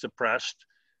freedoms suppressed,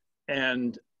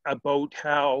 and about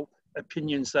how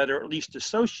opinions that are at least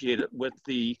associated with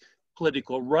the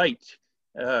political right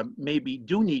maybe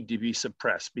do need to be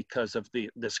suppressed because of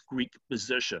this Greek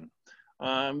position.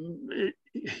 Of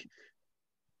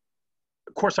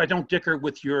course, I don't dicker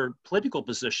with your political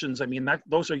positions. I mean,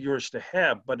 those are yours to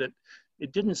have, but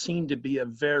it didn't seem to be a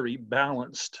very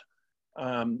balanced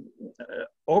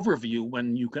overview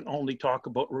when you can only talk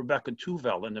about Rebecca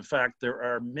Tuvel. And in fact, there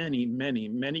are many, many,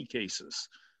 many cases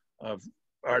of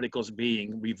articles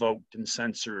being revoked and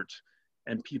censored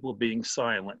and people being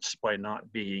silenced by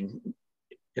not being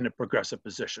in a progressive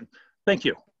position. Thank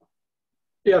you.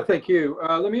 Yeah, thank you.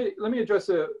 Let me address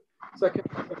a second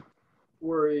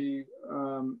worry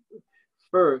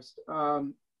first. I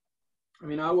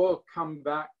mean, I will come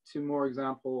back to more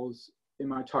examples in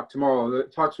my talk tomorrow. The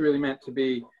talk's really meant to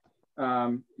be,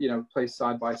 you know, placed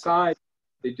side by side.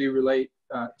 They do relate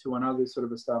to one other sort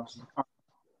of establishment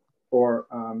for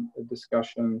a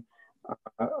discussion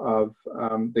of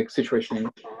the situation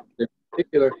in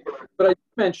particular. But I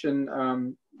mentioned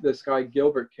this guy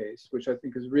Gilbert case, which I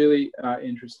think is really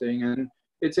interesting. And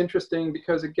it's interesting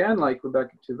because, again, like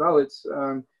Rebecca Tuvel,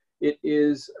 it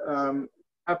is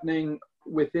happening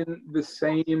within the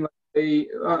same,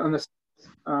 on the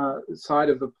side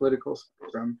of the political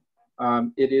spectrum.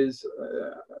 It is,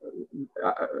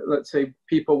 let's say,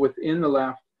 people within the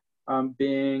left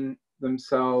being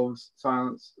themselves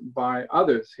silenced by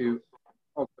others who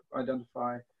also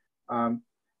identify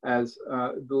as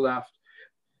the left.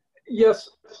 Yes,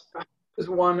 does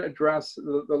one address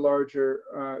the larger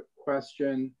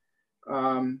question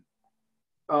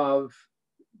of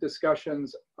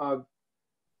discussions of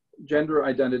gender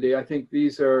identity? I think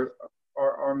these are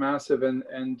massive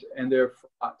and they're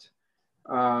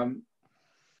fraught.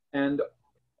 And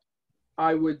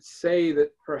I would say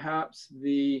that perhaps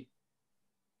the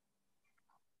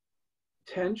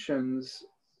tensions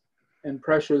and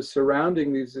pressures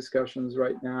surrounding these discussions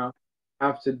right now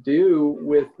have to do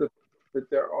with that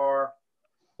there are,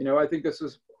 you know, I think this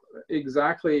is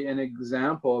exactly an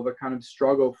example of a kind of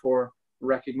struggle for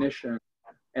recognition.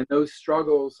 And those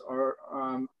struggles are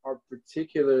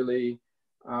particularly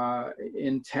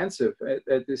intensive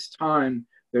at this time.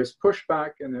 There's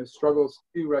pushback and there's struggles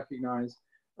to recognize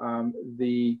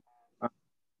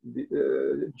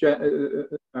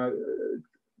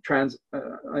trans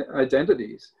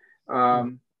identities.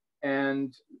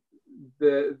 And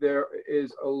there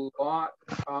is a lot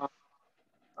of,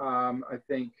 I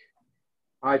think,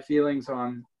 high feelings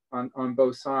on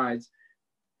both sides.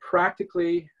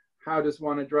 Practically, how does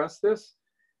one address this?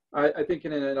 I think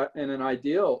in an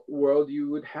ideal world, you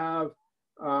would have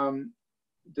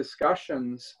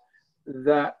discussions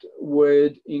that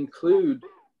would include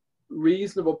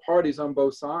reasonable parties on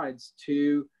both sides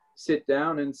to sit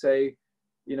down and say,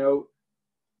 you know,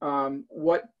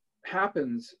 what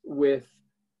happens with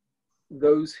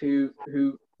those who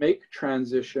make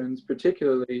transitions,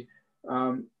 particularly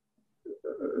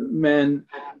men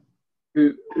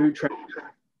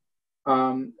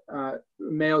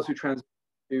males who transition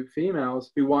to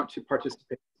females who want to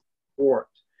participate in sport.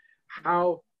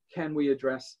 How can we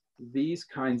address these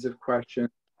kinds of questions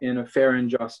in a fair and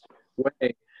just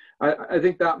way? I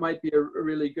think that might be a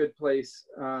really good place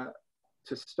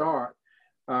to start.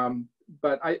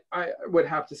 But I would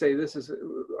have to say this is,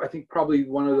 I think, probably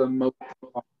one of the most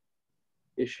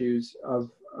issues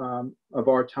of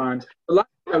our times. The last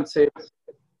thing I would say is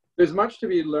there's much to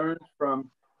be learned from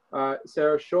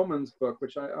Sarah Schulman's book,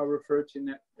 which I'll refer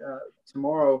to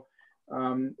tomorrow.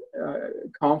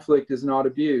 Conflict is not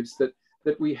abuse.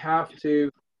 That we have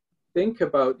to think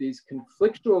about these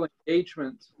conflictual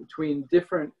engagements between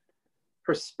different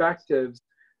perspectives,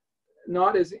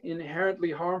 not as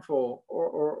inherently harmful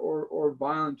or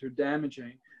violent or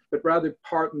damaging, but rather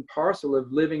part and parcel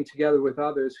of living together with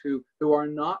others who are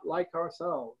not like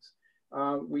ourselves.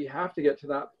 We have to get to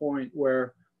that point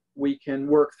where we can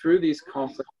work through these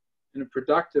conflicts in a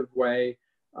productive way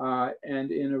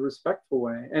and in a respectful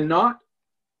way, and not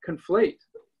conflate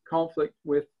conflict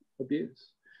with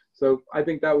abuse. So I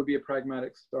think that would be a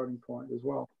pragmatic starting point as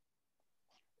well.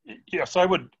 Yes, I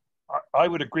would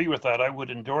agree with that. I would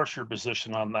endorse your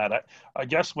position on that. I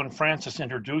guess when Francis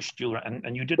introduced you,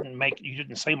 and you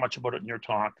didn't say much about it in your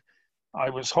talk, I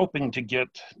was hoping to get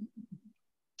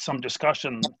some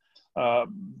discussion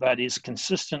that is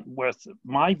consistent with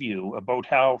my view about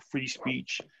how free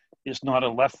speech is not a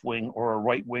left-wing or a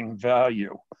right-wing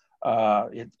value.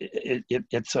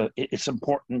 It's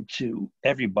important to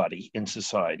everybody in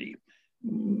society.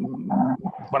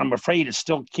 But I'm afraid it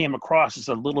still came across as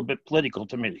a little bit political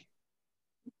to me.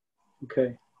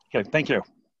 Okay. Okay, thank you.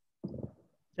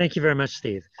 Thank you very much,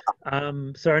 Steve.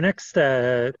 So our next,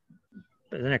 the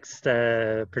next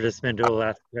participant who will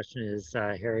ask the question is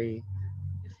Harry.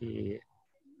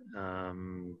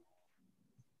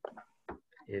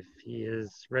 If he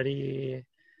is ready.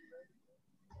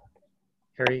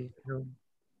 Harry, no?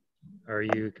 Are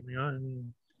you coming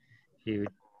on? Do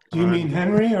you mean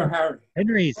Henry or Harry?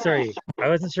 Henry, sorry. I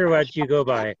wasn't sure what you go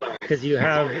by because you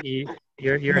have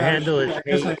your handle is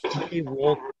Hey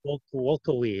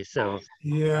Wolkowi. So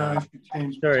yeah, I should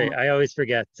change. Sorry, I always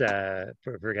forget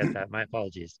that. My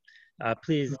apologies.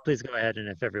 Please go ahead, and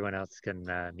if everyone else can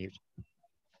mute.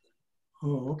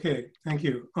 Oh, okay. Thank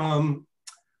you.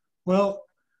 Well,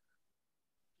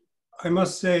 I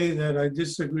must say that I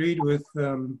disagreed with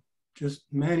just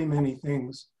many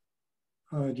things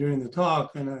during the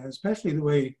talk, and especially the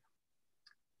way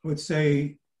I would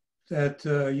say that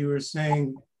you were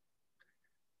saying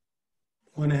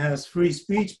one has free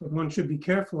speech, but one should be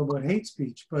careful about hate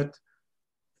speech. But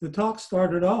the talk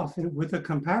started off with a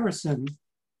comparison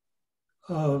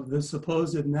of the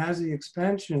supposed Nazi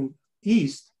expansion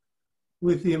east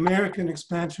with the American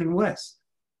expansion west,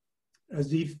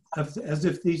 as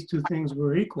if these two things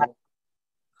were equal.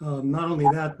 Not only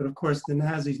that, but of course the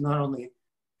Nazis not only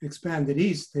expanded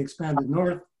east, they expanded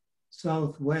north,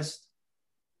 south, west,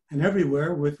 and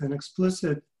everywhere with an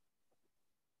explicit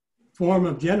form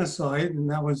of genocide, and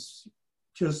that was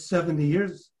just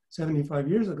 75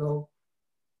 years ago.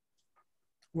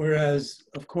 Whereas,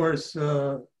 of course,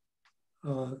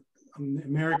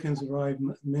 Americans arrived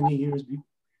many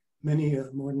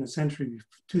more than a century,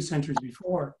 2 centuries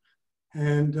before.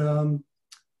 And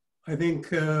I think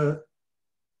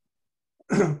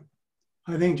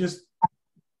just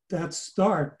that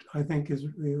start, I think is,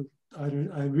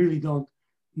 I really don't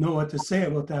know what to say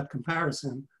about that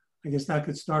comparison. I guess that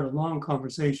could start a long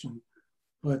conversation,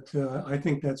 but I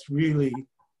think that's really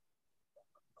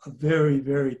a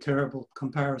very terrible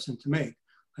comparison to make.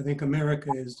 I think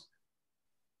America is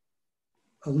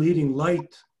a leading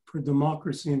light for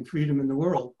democracy and freedom in the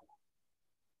world.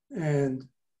 And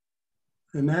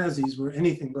the Nazis were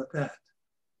anything but that.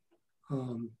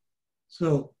 And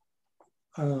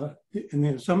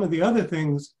then some of the other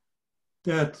things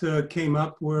that came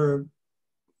up were,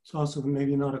 it's also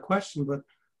maybe not a question, but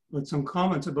some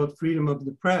comments about freedom of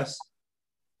the press.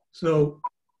 So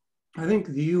I think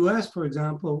the US, for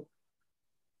example,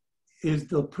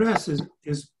 the press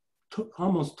is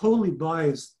almost totally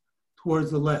biased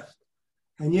towards the left.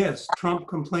 And yes, Trump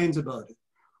complains about it.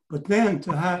 But then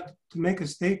to make a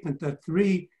statement that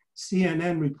 3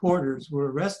 CNN reporters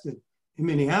were arrested in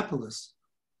Minneapolis,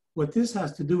 what this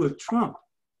has to do with Trump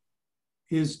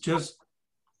is just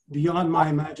beyond my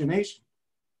imagination.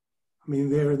 I mean,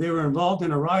 they were involved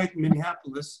in a riot in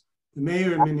Minneapolis. The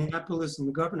mayor of Minneapolis and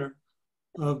the governor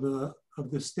of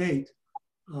the state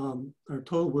were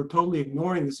totally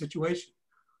ignoring the situation.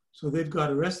 So they've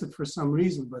got arrested for some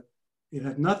reason, but it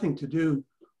had nothing to do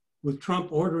with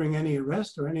Trump ordering any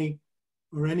arrest or any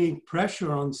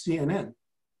pressure on CNN.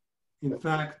 In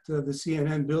fact, the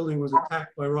CNN building was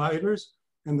attacked by rioters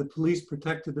and the police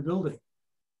protected the building.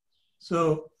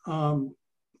 So I'm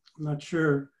not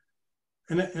sure.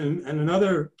 And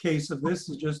another case of this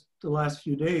is just the last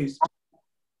few days,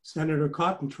 Senator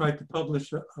Cotton tried to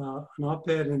publish an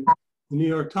op-ed in the New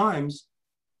York Times,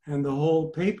 and the whole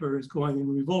paper is going in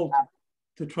revolt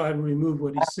to try to remove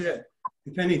what he said.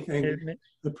 If anything,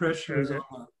 the pressure is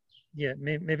on. Yeah,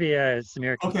 maybe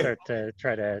Samir can start to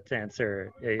try to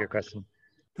answer your question.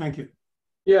 Thank you.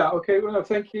 Yeah, okay, well, no,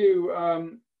 thank you.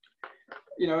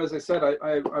 You know, as I said,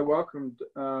 I welcomed,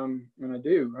 and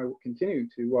I will continue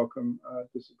to welcome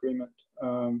disagreement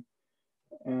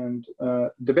and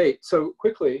debate. So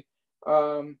quickly,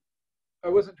 I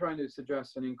wasn't trying to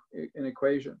suggest an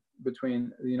equation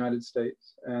between the United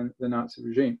States and the Nazi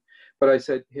regime, but I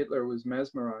said Hitler was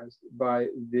mesmerized by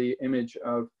the image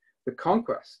of the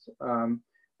conquest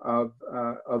of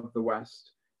the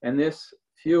West, and this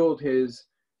fueled his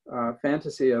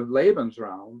fantasy of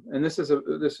Lebensraum, and this is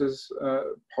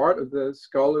part of the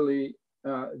scholarly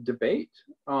debate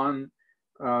on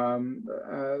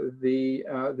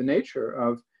the nature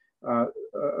of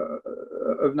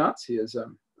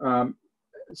Nazism.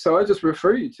 So I just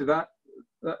refer you to that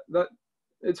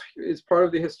it's part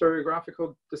of the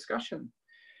historiographical discussion.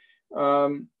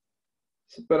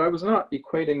 But I was not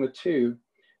equating the two.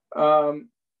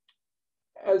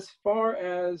 As far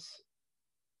as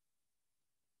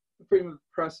freedom of the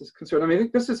press is concerned, I mean, I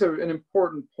think this is an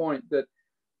important point that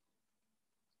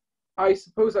I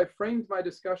suppose I framed my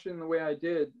discussion the way I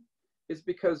did is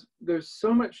because there's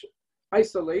so much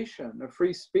isolation of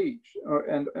free speech,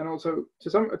 and also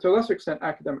to a lesser extent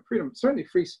academic freedom, certainly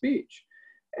free speech,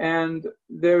 and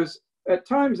there's at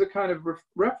times a kind of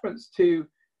reference to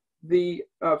the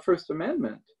First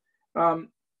Amendment,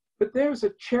 but there's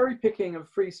a cherry picking of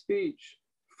free speech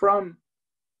from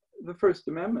the First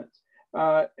Amendment,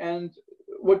 and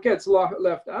what gets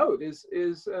left out is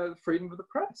freedom of the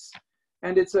press,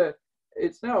 and it's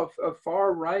now a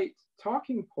far right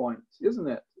talking point, isn't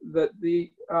it? That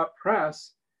the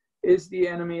press is the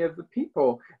enemy of the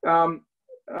people.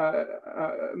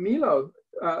 Milo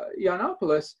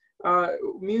Yiannopoulos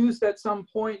mused at some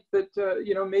point that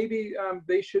maybe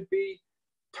they should be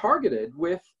targeted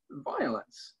with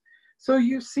violence. So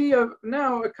you see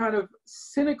now a kind of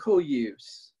cynical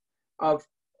use of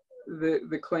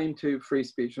the claim to free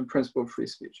speech and principle of free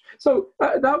speech. So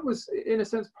that was, in a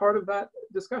sense, part of that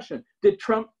discussion. Did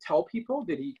Trump tell people?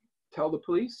 Did he tell the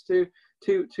police to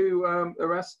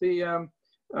arrest these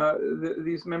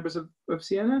members of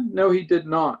CNN? No, he did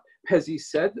not. Has he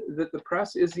said that the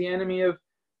press is the enemy of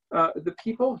the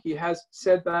people? He has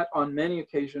said that on many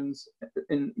occasions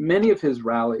in many of his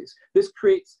rallies. This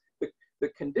creates the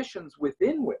conditions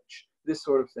within which this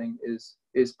sort of thing is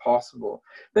possible.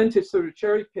 Then to sort of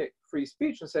cherry pick free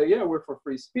speech and say, yeah, we're for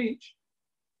free speech,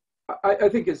 I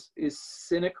think is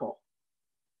cynical.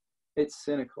 It's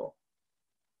cynical.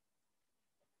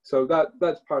 So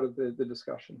that's part of the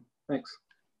discussion. Thanks.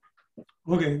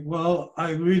 Okay, well,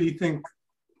 I really think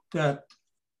that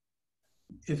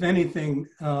if anything,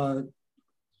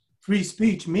 free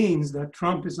speech means that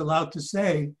Trump is allowed to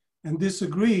say and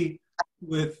disagree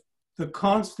with the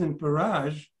constant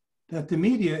barrage that the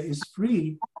media is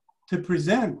free to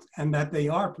present, and that they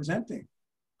are presenting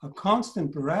a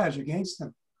constant barrage against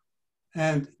them.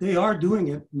 And they are doing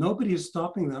it. Nobody is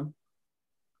stopping them.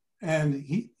 And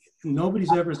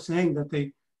nobody's ever saying that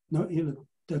they're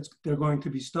going to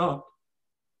be stopped.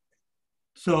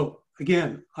 So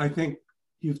again, I think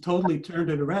you've totally turned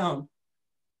it around.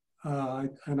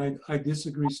 And I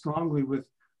disagree strongly with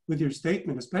your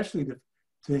statement, especially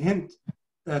to hint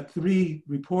that 3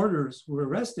 reporters were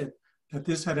arrested, that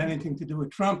this had anything to do with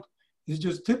Trump, is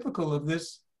just typical of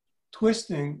this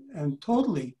twisting and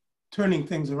totally turning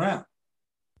things around.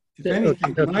 If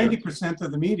anything, 90%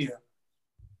 of the media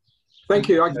Thank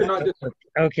you. I cannot just...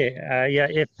 Okay, yeah,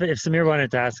 if Samir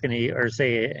wanted to ask any or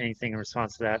say anything in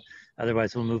response to that,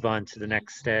 otherwise we'll move on to the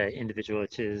next individual,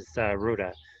 which is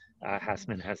Rhoda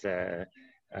Hassman has a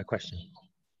question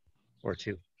or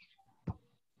two.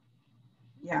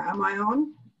 Yeah, am I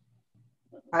on?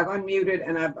 I've unmuted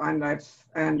and yes,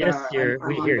 I'm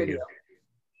we on hear video.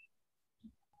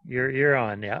 you. You're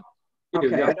on, yeah.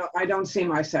 Okay, yeah. I don't see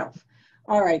myself.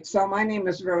 All right, so my name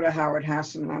is Rhoda Howard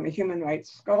Hassan. I'm a human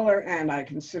rights scholar, and I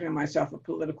consider myself a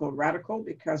political radical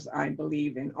because I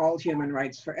believe in all human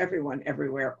rights for everyone,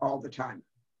 everywhere, all the time.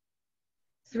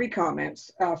 3 comments.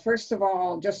 First of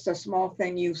all, just a small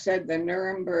thing. You said the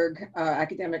Nuremberg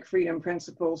academic freedom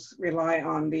principles rely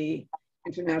on the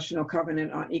International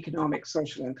Covenant on Economic,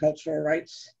 Social, and Cultural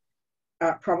Rights.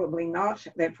 Probably not.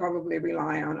 They probably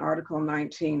rely on Article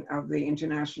 19 of the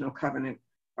International Covenant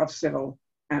of Civil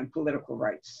and Political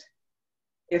Rights.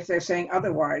 If they're saying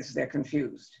otherwise, they're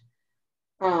confused.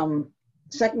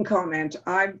 Second comment,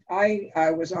 I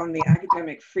was on the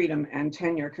Academic Freedom and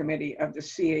Tenure Committee of the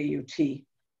CAUT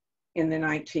in the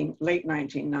late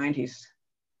 1990s.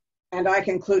 And I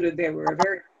concluded they were a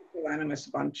very pusillanimous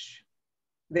bunch.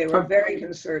 They were very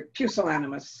concerned,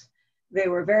 pusillanimous. They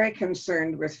were very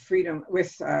concerned with freedom,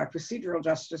 with procedural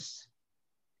justice,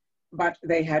 but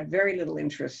they had very little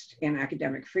interest in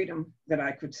academic freedom that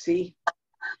I could see.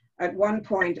 At one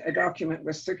point, a document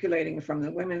was circulating from the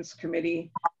Women's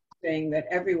Committee saying that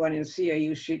everyone in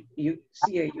CAUT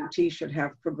should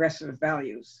have progressive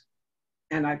values.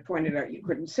 And I pointed out you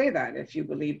couldn't say that if you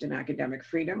believed in academic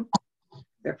freedom.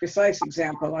 The precise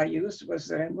example I used was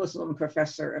that a Muslim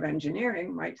professor of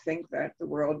engineering might think that the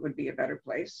world would be a better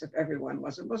place if everyone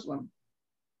was a Muslim.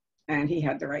 And he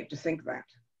had the right to think that.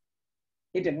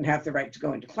 He didn't have the right to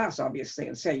go into class, obviously,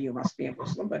 and say you must be a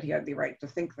Muslim, but he had the right to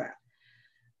think that.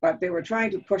 But they were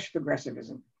trying to push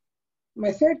progressivism.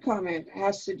 My third comment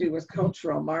has to do with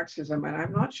cultural Marxism, and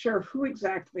I'm not sure who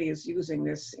exactly is using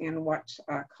this in what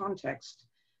context,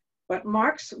 but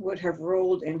Marx would have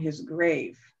rolled in his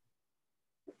grave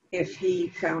if he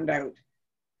found out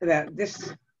that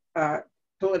this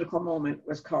political moment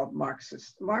was called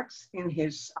Marxist. Marx, in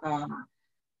his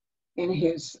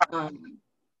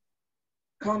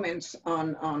comments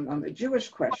on the Jewish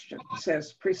question,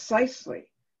 says precisely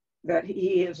that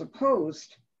he is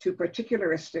opposed to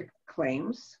particularistic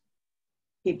claims.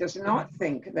 He does not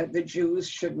think that the Jews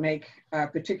should make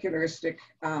particularistic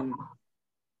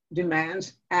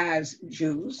demands as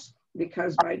Jews,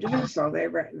 because by doing so,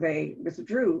 they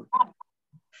withdrew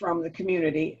from the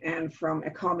community and from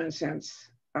a common sense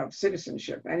of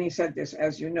citizenship. And he said this,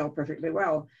 as you know perfectly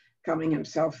well, coming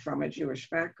himself from a Jewish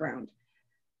background.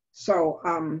 So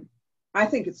I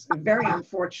think it's very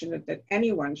unfortunate that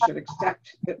anyone should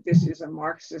accept that this is a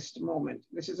Marxist moment.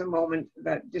 This is a moment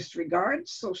that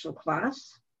disregards social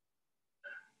class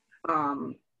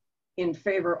in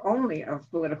favor only of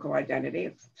political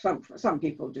identity. Some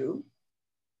people do.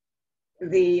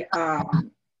 The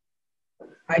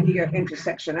idea of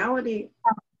intersectionality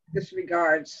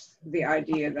disregards the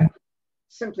idea that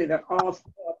simply that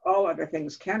all other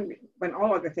things can be, when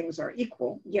all other things are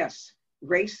equal, yes,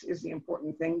 race is the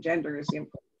important thing, gender is the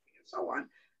important thing, and so on.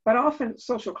 But often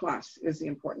social class is the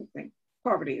important thing.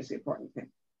 Poverty is the important thing.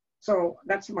 So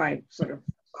that's my sort of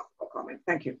philosophical comment.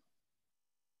 Thank you.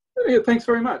 Yeah, thanks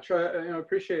very much. I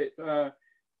appreciate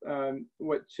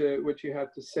what you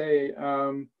had to say.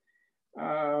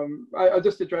 I'll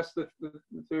just address the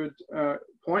third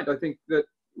point. I think that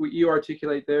what you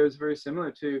articulate there is very similar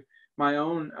to my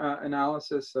own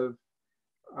analysis of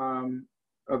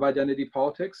identity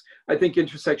politics. I think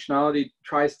intersectionality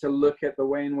tries to look at the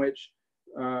way in which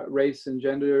race and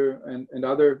gender and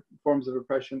other forms of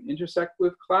oppression intersect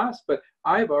with class, but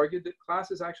I've argued that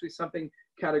class is actually something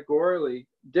categorically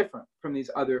different from these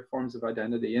other forms of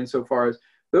identity, insofar as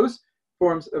those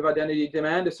forms of identity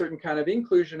demand a certain kind of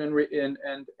inclusion and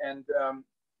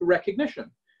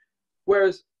recognition.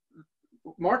 Whereas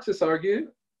Marxists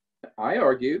argue, I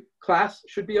argue, class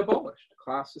should be abolished.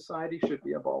 Class society should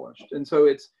be abolished. And so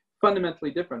it's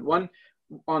fundamentally different.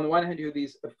 On the one hand, you have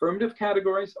these affirmative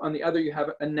categories. On the other, you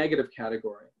have a negative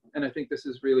category. And I think this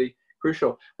is really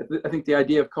crucial. I think the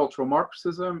idea of cultural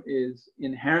Marxism is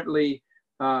inherently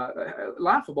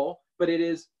laughable, but it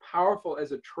is powerful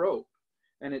as a trope.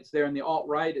 And it's there in the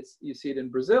alt-right. You see it in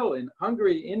Brazil, in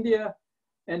Hungary, India,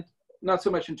 and not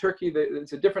so much in Turkey.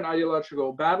 It's a different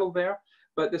ideological battle there.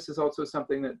 But this is also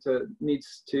something that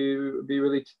needs to be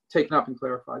really taken up and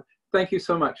clarified. Thank you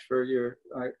so much for your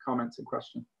comments and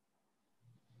questions.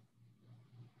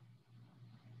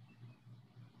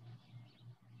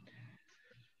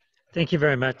 Thank you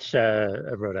very much,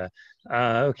 Rhoda.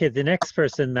 Okay, the next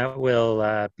person that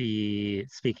will be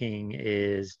speaking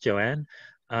is Joanne.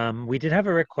 We did have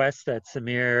a request that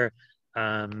Samir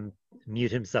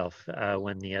mute himself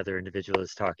when the other individual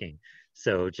is talking.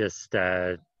 So just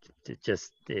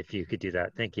if you could do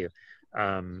that, thank you.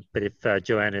 But if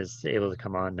Joanne is able to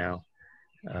come on now,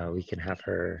 we can have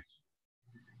her.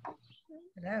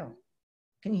 Hello,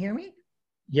 can you hear me?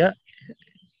 Yeah.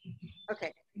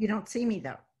 Okay, you don't see me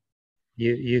though.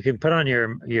 You can put on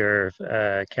your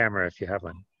camera if you have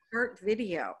one. Start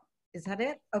video. Is that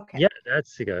it? Okay. Yeah,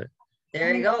 that's good.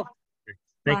 There you go.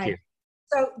 Thank you.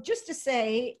 So just to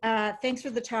say, thanks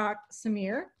for the talk,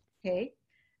 Samir. Okay.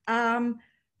 I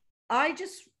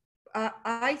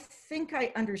think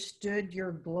I understood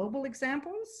your global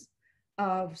examples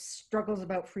of struggles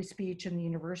about free speech in the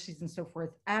universities and so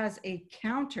forth as a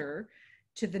counter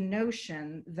to the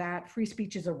notion that free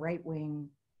speech is a right-wing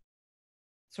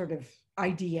sort of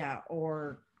idea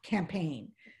or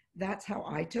campaign. That's how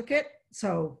I took it.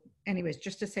 So anyways,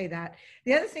 just to say that.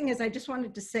 The other thing is I just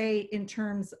wanted to say in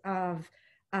terms of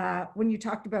when you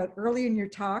talked about early in your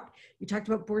talk, you talked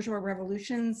about bourgeois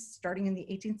revolutions starting in the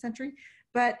 18th century,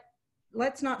 but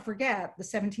let's not forget the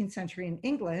 17th century in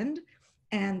England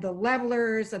and the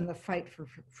levelers and the fight for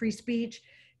free speech,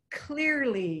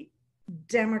 clearly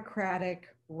democratic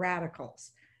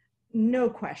radicals, no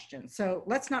question. So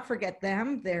let's not forget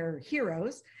them, they're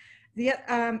heroes.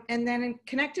 And then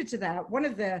connected to that, one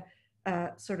of the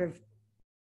sort of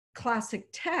classic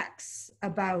texts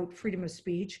about freedom of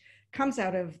speech comes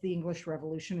out of the English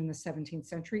Revolution in the 17th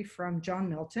century from John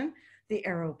Milton, the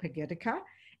Areopagitica.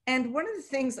 And one of the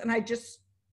things, and I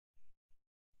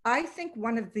think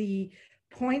one of the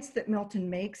points that Milton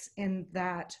makes in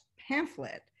that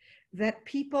pamphlet that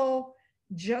people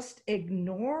just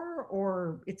ignore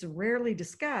or it's rarely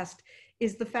discussed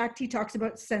is the fact he talks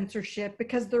about censorship,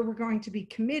 because there were going to be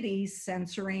committees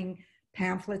censoring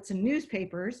pamphlets and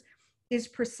newspapers, is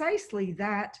precisely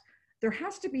that there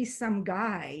has to be some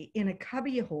guy in a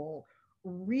cubbyhole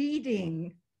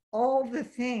reading all the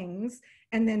things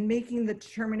and then making the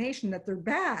determination that they're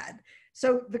bad.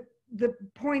 So the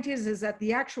point is that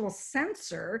the actual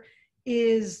censor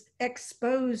is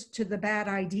exposed to the bad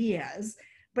ideas,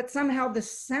 but somehow the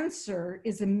censor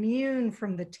is immune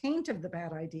from the taint of the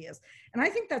bad ideas. And I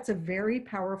think that's a very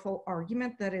powerful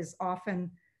argument that is often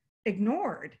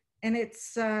ignored. And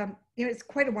it's, it's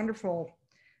quite a wonderful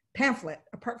pamphlet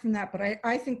apart from that. But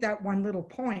I think that one little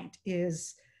point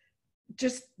is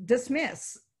just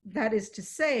dismiss. That is to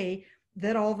say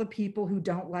that all the people who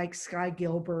don't like Sky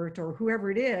Gilbert or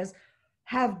whoever it is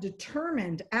have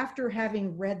determined after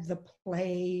having read the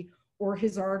play or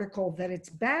his article that it's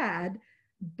bad,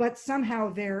 but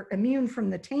somehow they're immune from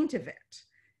the taint of it.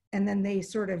 And then they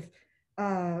sort of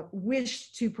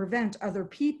wish to prevent other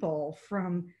people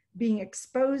from being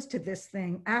exposed to this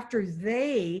thing after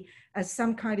they, as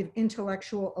some kind of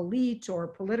intellectual elite or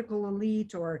political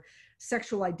elite or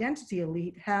sexual identity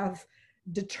elite, have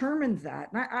determined that.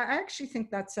 And I actually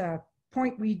think that's a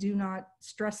point we do not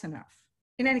stress enough.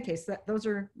 In any case, those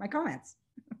are my comments.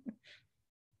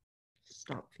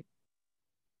 Stop.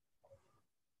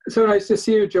 So nice to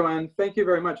see you, Joanne. Thank you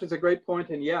very much. It's a great point.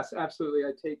 And yes, absolutely.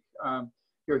 I take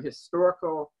your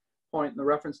historical point and the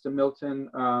reference to Milton.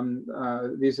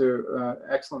 These are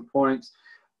excellent points.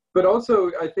 But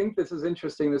also, I think this is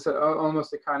interesting. This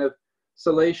almost a kind of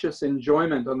salacious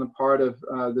enjoyment on the part of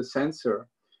the censor,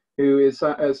 who is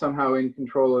somehow in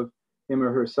control of him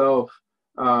or herself,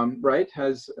 right?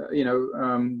 Has,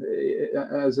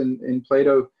 as in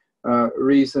Plato,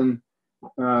 reason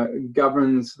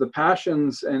governs the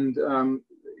passions and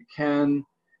can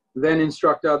then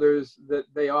instruct others that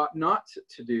they ought not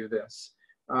to do this.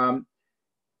 I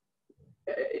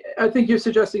think you're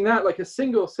suggesting that, like a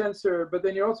single censor, but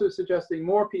then you're also suggesting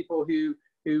more people who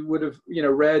would have,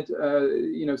 read,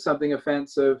 something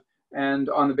offensive, and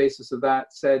on the basis of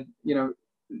that said,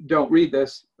 don't read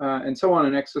this, and so on,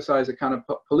 and exercise a kind of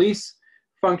police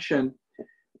function.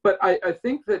 But I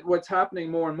think that what's happening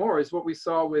more and more is what we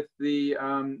saw with the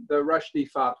Rushdie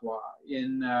fatwa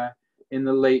in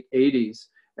the late 80s,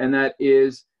 and that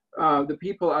is the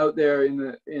people out there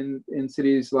in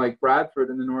cities like Bradford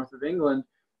in the north of England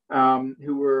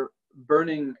who were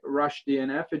burning Rushdie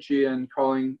in effigy and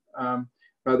calling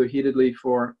rather heatedly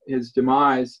for his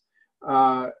demise,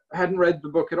 hadn't read the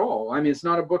book at all. I mean, it's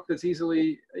not a book that's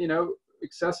easily,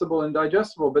 accessible and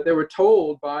digestible, but they were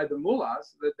told by the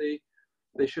mullahs that they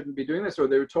shouldn't be doing this, or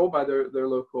they were told by their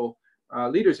local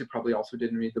leaders, who probably also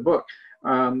didn't read the book,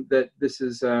 that this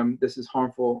is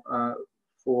harmful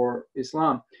for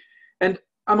Islam. And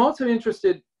I'm also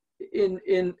interested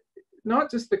in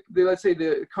not just the let's say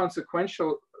the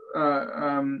consequential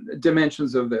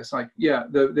dimensions of this, like, yeah,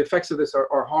 the effects of this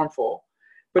are harmful,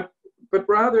 but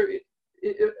rather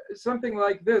something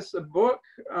like this, a book,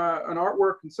 an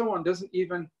artwork, and so on, doesn't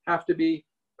even have to be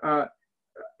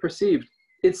perceived.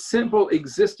 Its simple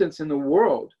existence in the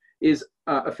world is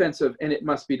offensive, and it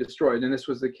must be destroyed. And this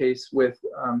was the case with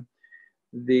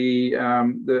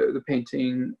the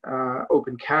painting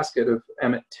Open Casket of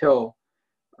Emmett Till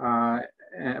by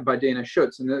Dana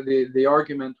Schutz. And the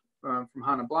argument from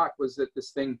Hannah Black was that this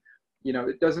thing, you know,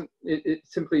 it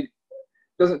simply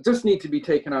doesn't just need to be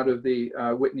taken out of the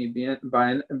Whitney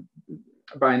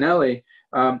Biennale.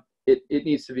 It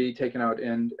needs to be taken out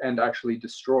and actually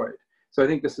destroyed. So I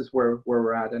think this is where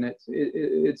we're at, and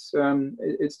it's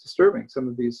disturbing, some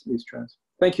of these trends.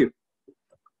 Thank you.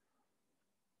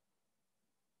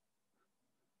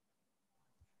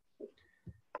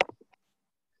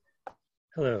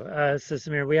 Hello, so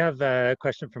Samir, we have a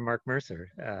question from Mark Mercer,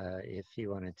 if he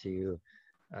wanted to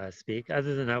speak.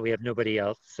 Other than that, we have nobody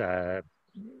else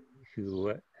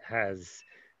who has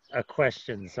a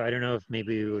question. So I don't know if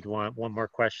maybe we would want one more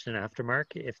question after Mark,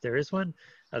 if there is one.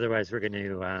 Otherwise, we're going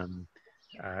to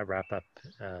wrap up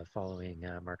following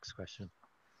Mark's question.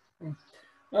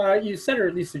 You said, or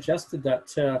at least suggested,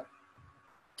 that,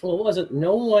 well, was it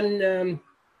no one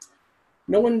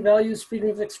values freedom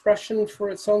of expression for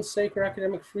its own sake, or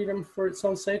academic freedom for its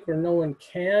own sake, or no one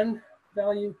can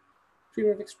value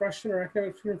freedom of expression or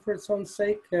academic freedom for its own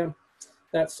sake?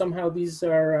 That somehow these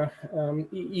are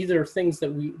either things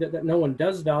that no one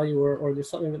does value, or there's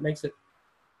something that makes it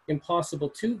impossible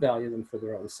to value them for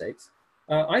their own sakes.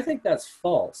 I think that's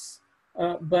false.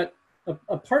 But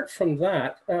apart from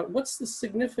that, what's the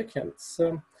significance?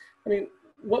 I mean,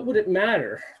 what would it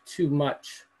matter too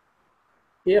much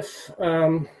if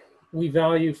we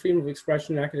value freedom of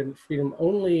expression and academic freedom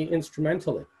only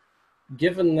instrumentally,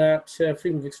 given that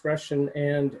freedom of expression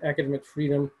and academic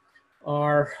freedom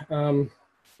are,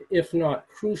 if not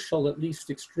crucial, at least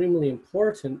extremely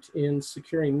important in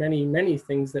securing many, many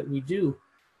things that we do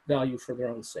value for their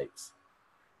own sakes?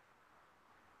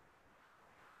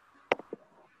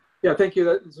 Yeah, thank you.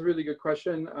 That's a really good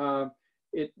question.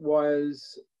 It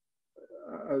was,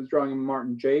 I was drawing on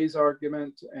Martin Jay's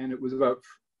argument, and it was about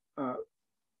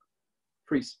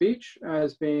free speech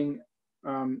as being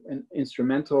an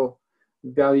instrumental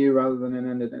value rather than an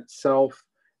end in itself.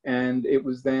 And it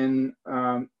was then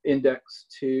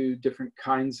indexed to different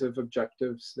kinds of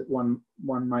objectives that one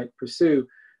might pursue.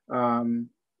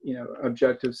 You know,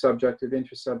 objective, subjective,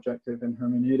 intersubjective, and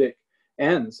hermeneutic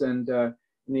ends. And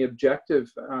in the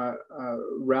objective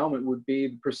realm, it would be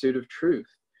the pursuit of truth.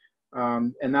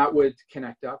 And that would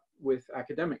connect up with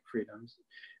academic freedoms.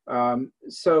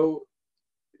 So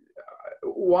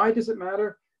why does it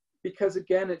matter? Because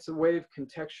again, it's a way of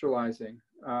contextualizing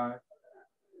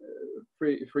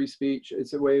free speech.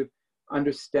 It's a way of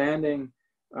understanding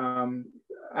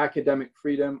academic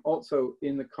freedom also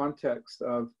in the context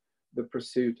of the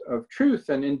pursuit of truth.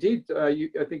 And indeed, I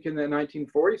think in the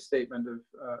 1940 statement of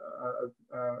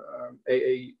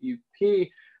AAUP,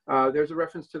 there's a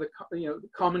reference to the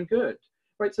common good,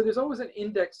 right? So there's always an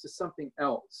index to something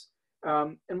else.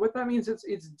 And what that means,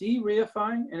 it's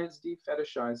de-reifying and it's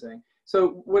de-fetishizing.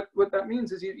 So what that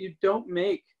means is you don't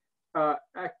make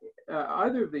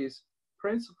either of these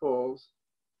principles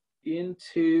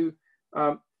into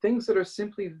things that are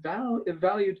simply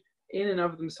valued in and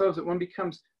of themselves, that one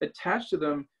becomes attached to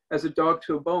them as a dog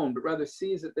to a bone, but rather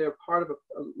sees that they're part of a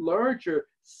larger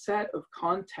set of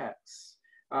contexts.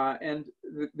 And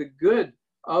the good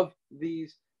of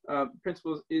these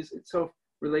principles is itself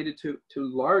related to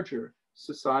larger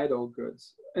societal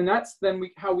goods. And that's then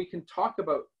how we can talk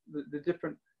about the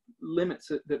different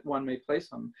limits that one may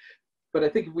place on them. But I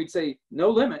think if we'd say no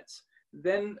limits,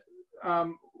 then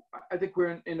I think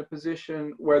we're in a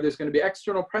position where there's going to be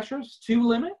external pressures to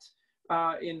limit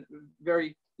in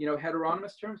very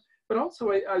heteronymous terms. But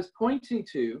also I was pointing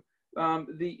to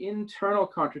the internal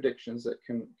contradictions that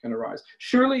can arise.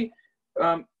 Surely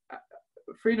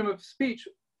freedom of speech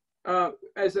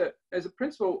as a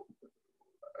principle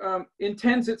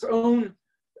intends its own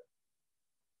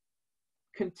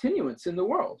continuance in the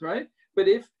world, right? But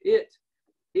if it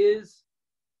is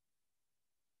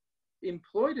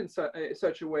employed in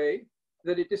such a way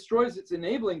that it destroys its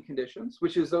enabling conditions,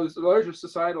 which is those larger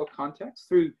societal contexts,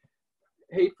 through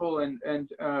hateful and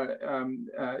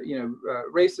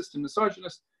racist and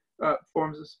misogynist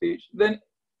forms of speech, then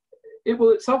it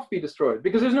will itself be destroyed,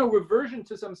 because there's no reversion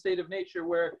to some state of nature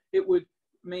where it would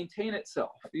maintain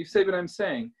itself. You say what I'm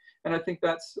saying, and I think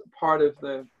that's part of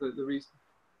the reason.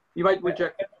 You might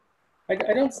reject. I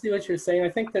don't see what you're saying. I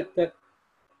think that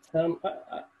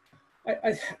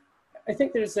I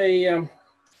think there's a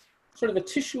sort of a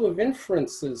tissue of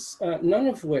inferences, none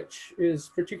of which is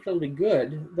particularly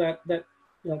good, that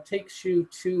takes you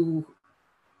to,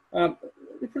 let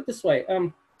me put it this way,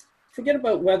 forget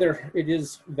about whether it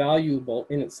is valuable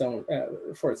in its own,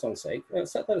 for its own sake.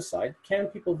 Set that aside. Can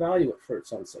people value it for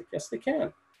its own sake? Yes, they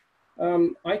can.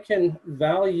 I can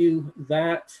value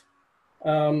that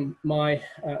my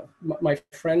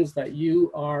friends, that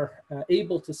you are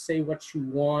able to say what you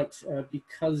want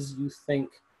because you think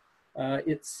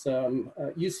it's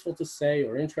useful to say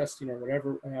or interesting or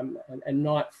whatever, and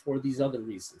not for these other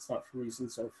reasons, not for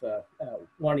reasons of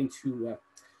wanting to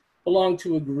belong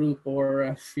to a group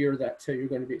or fear that you're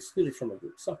going to be excluded from a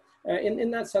group. So in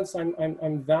that sense,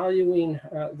 I'm valuing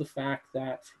the fact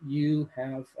that you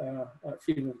have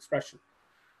freedom of expression.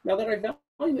 Now, that I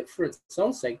value it for its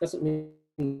own sake doesn't mean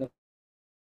that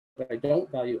I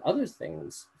don't value other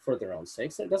things for their own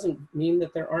sakes. And it doesn't mean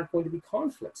that there aren't going to be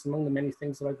conflicts among the many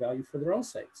things that I value for their own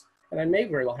sakes. And I may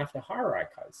very well have to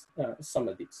hierarchize some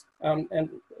of these.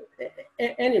 And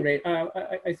at any rate,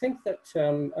 I think that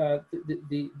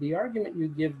the argument you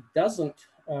give doesn't,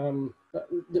 the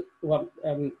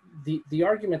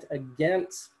argument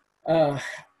against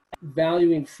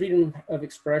valuing freedom of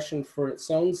expression for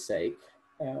its own sake,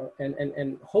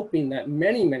 and hoping that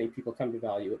many people come to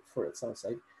value it for its own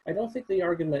sake, I don't think the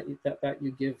argument that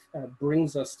you give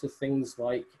brings us to things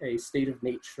like a state of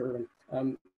nature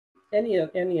and any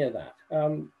of that.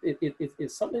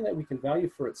 It's something that we can value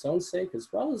for its own sake, as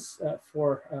well as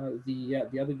for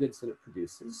the other goods that it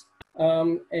produces.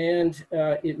 And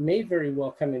it may very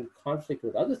well come in conflict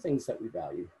with other things that we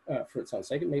value for its own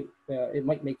sake. It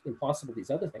might make impossible these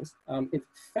other things. In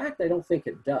fact, I don't think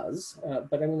it does,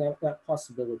 but I mean, that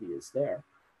possibility is there.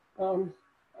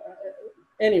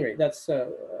 Anyway, that's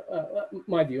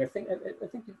my view. I think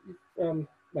well,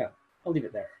 I'll leave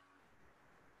it there.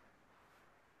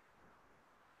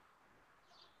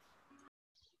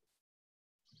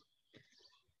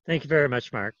 Thank you very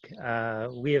much, Mark.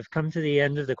 We have come to the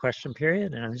end of the question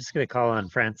period, and I'm just going to call on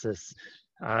Francis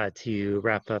to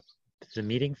wrap up the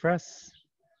meeting for us.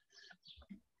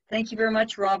 Thank you very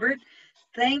much, Robert.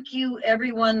 Thank you,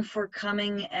 everyone, for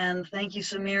coming, and thank you,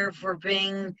 Samir, for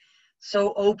being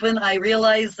so open. I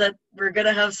realize that we're going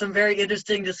to have some very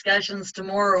interesting discussions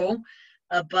tomorrow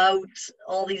about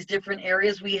all these different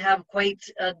areas. We have quite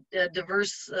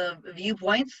diverse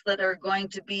viewpoints that are going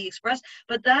to be expressed,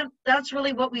 but that's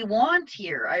really what we want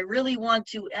here. I really want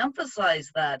to emphasize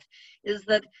that, is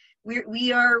that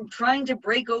we are trying to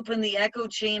break open the echo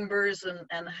chambers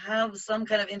and have some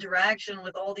kind of interaction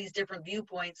with all these different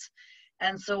viewpoints.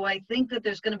 And so I think that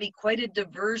there's going to be quite a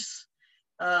diverse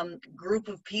group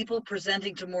of people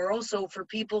presenting tomorrow. So for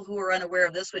people who are unaware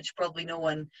of this, which probably no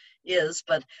one is,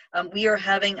 but we are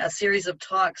having a series of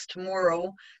talks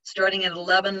tomorrow starting at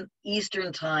 11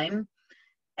 Eastern time.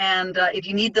 And if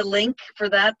you need the link for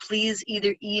that, please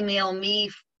either email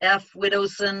me,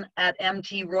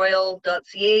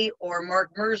 fwidowson@mtroyal.ca, or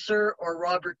Mark Mercer or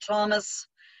Robert Thomas.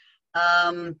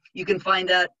 You can find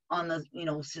that on the,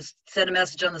 just send a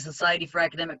message on the Society for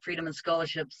Academic Freedom and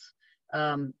Scholarships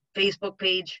Facebook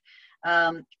page.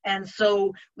 And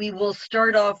so we will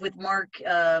start off with Mark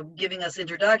giving us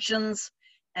introductions,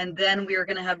 and then we are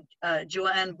going to have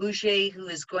Joanne Boucher, who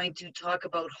is going to talk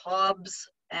about Hobbes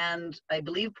and, I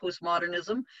believe,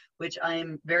 postmodernism, which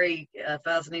I'm very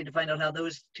fascinated to find out how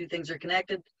those two things are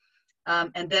connected.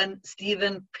 And then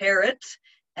Stephen Parrott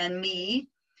and me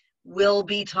will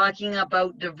be talking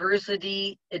about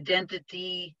diversity,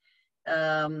 identity,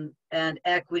 and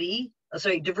equity.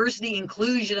 Diversity,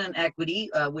 inclusion, and equity,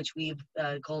 which we've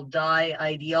called DIE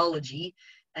ideology.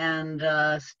 And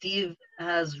Steve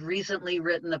has recently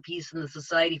written a piece in the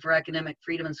Society for Academic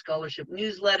Freedom and Scholarship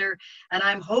newsletter. And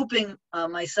I'm hoping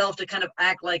myself to kind of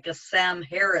act like a Sam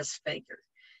Harris figure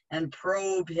and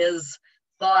probe his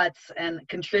thoughts and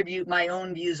contribute my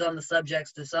own views on the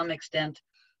subjects to some extent.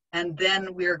 And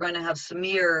then we're going to have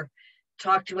Samir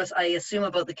talk to us, I assume,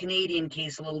 about the Canadian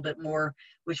case a little bit more,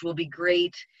 which will be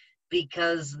great,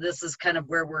 because this is kind of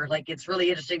where we're like, it's really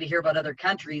interesting to hear about other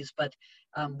countries, but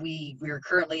we are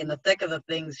currently in the thick of the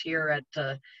things here at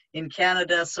in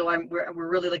Canada. So we're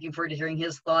really looking forward to hearing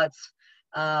his thoughts.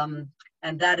 And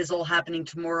that is all happening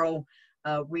tomorrow.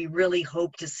 We really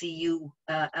hope to see you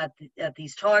at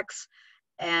these talks.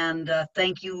 And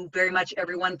thank you very much,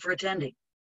 everyone, for attending.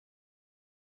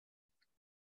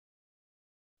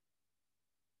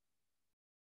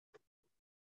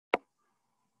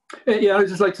 Yeah, I'd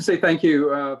just like to say thank you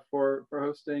for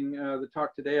hosting the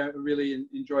talk today. I really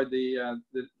enjoyed the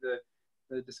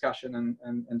discussion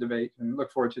and debate, and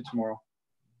look forward to tomorrow.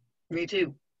 Me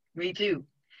too. Me too.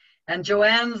 And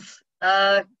Joanne's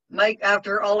mic,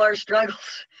 after all our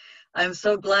struggles, I'm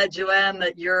so glad, Joanne,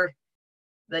 that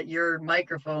your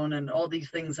microphone and all these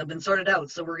things have been sorted out.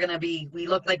 So we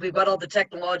look like we've got all the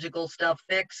technological stuff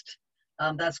fixed.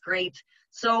 That's great.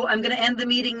 So I'm going to end the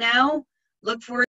meeting now. Look forward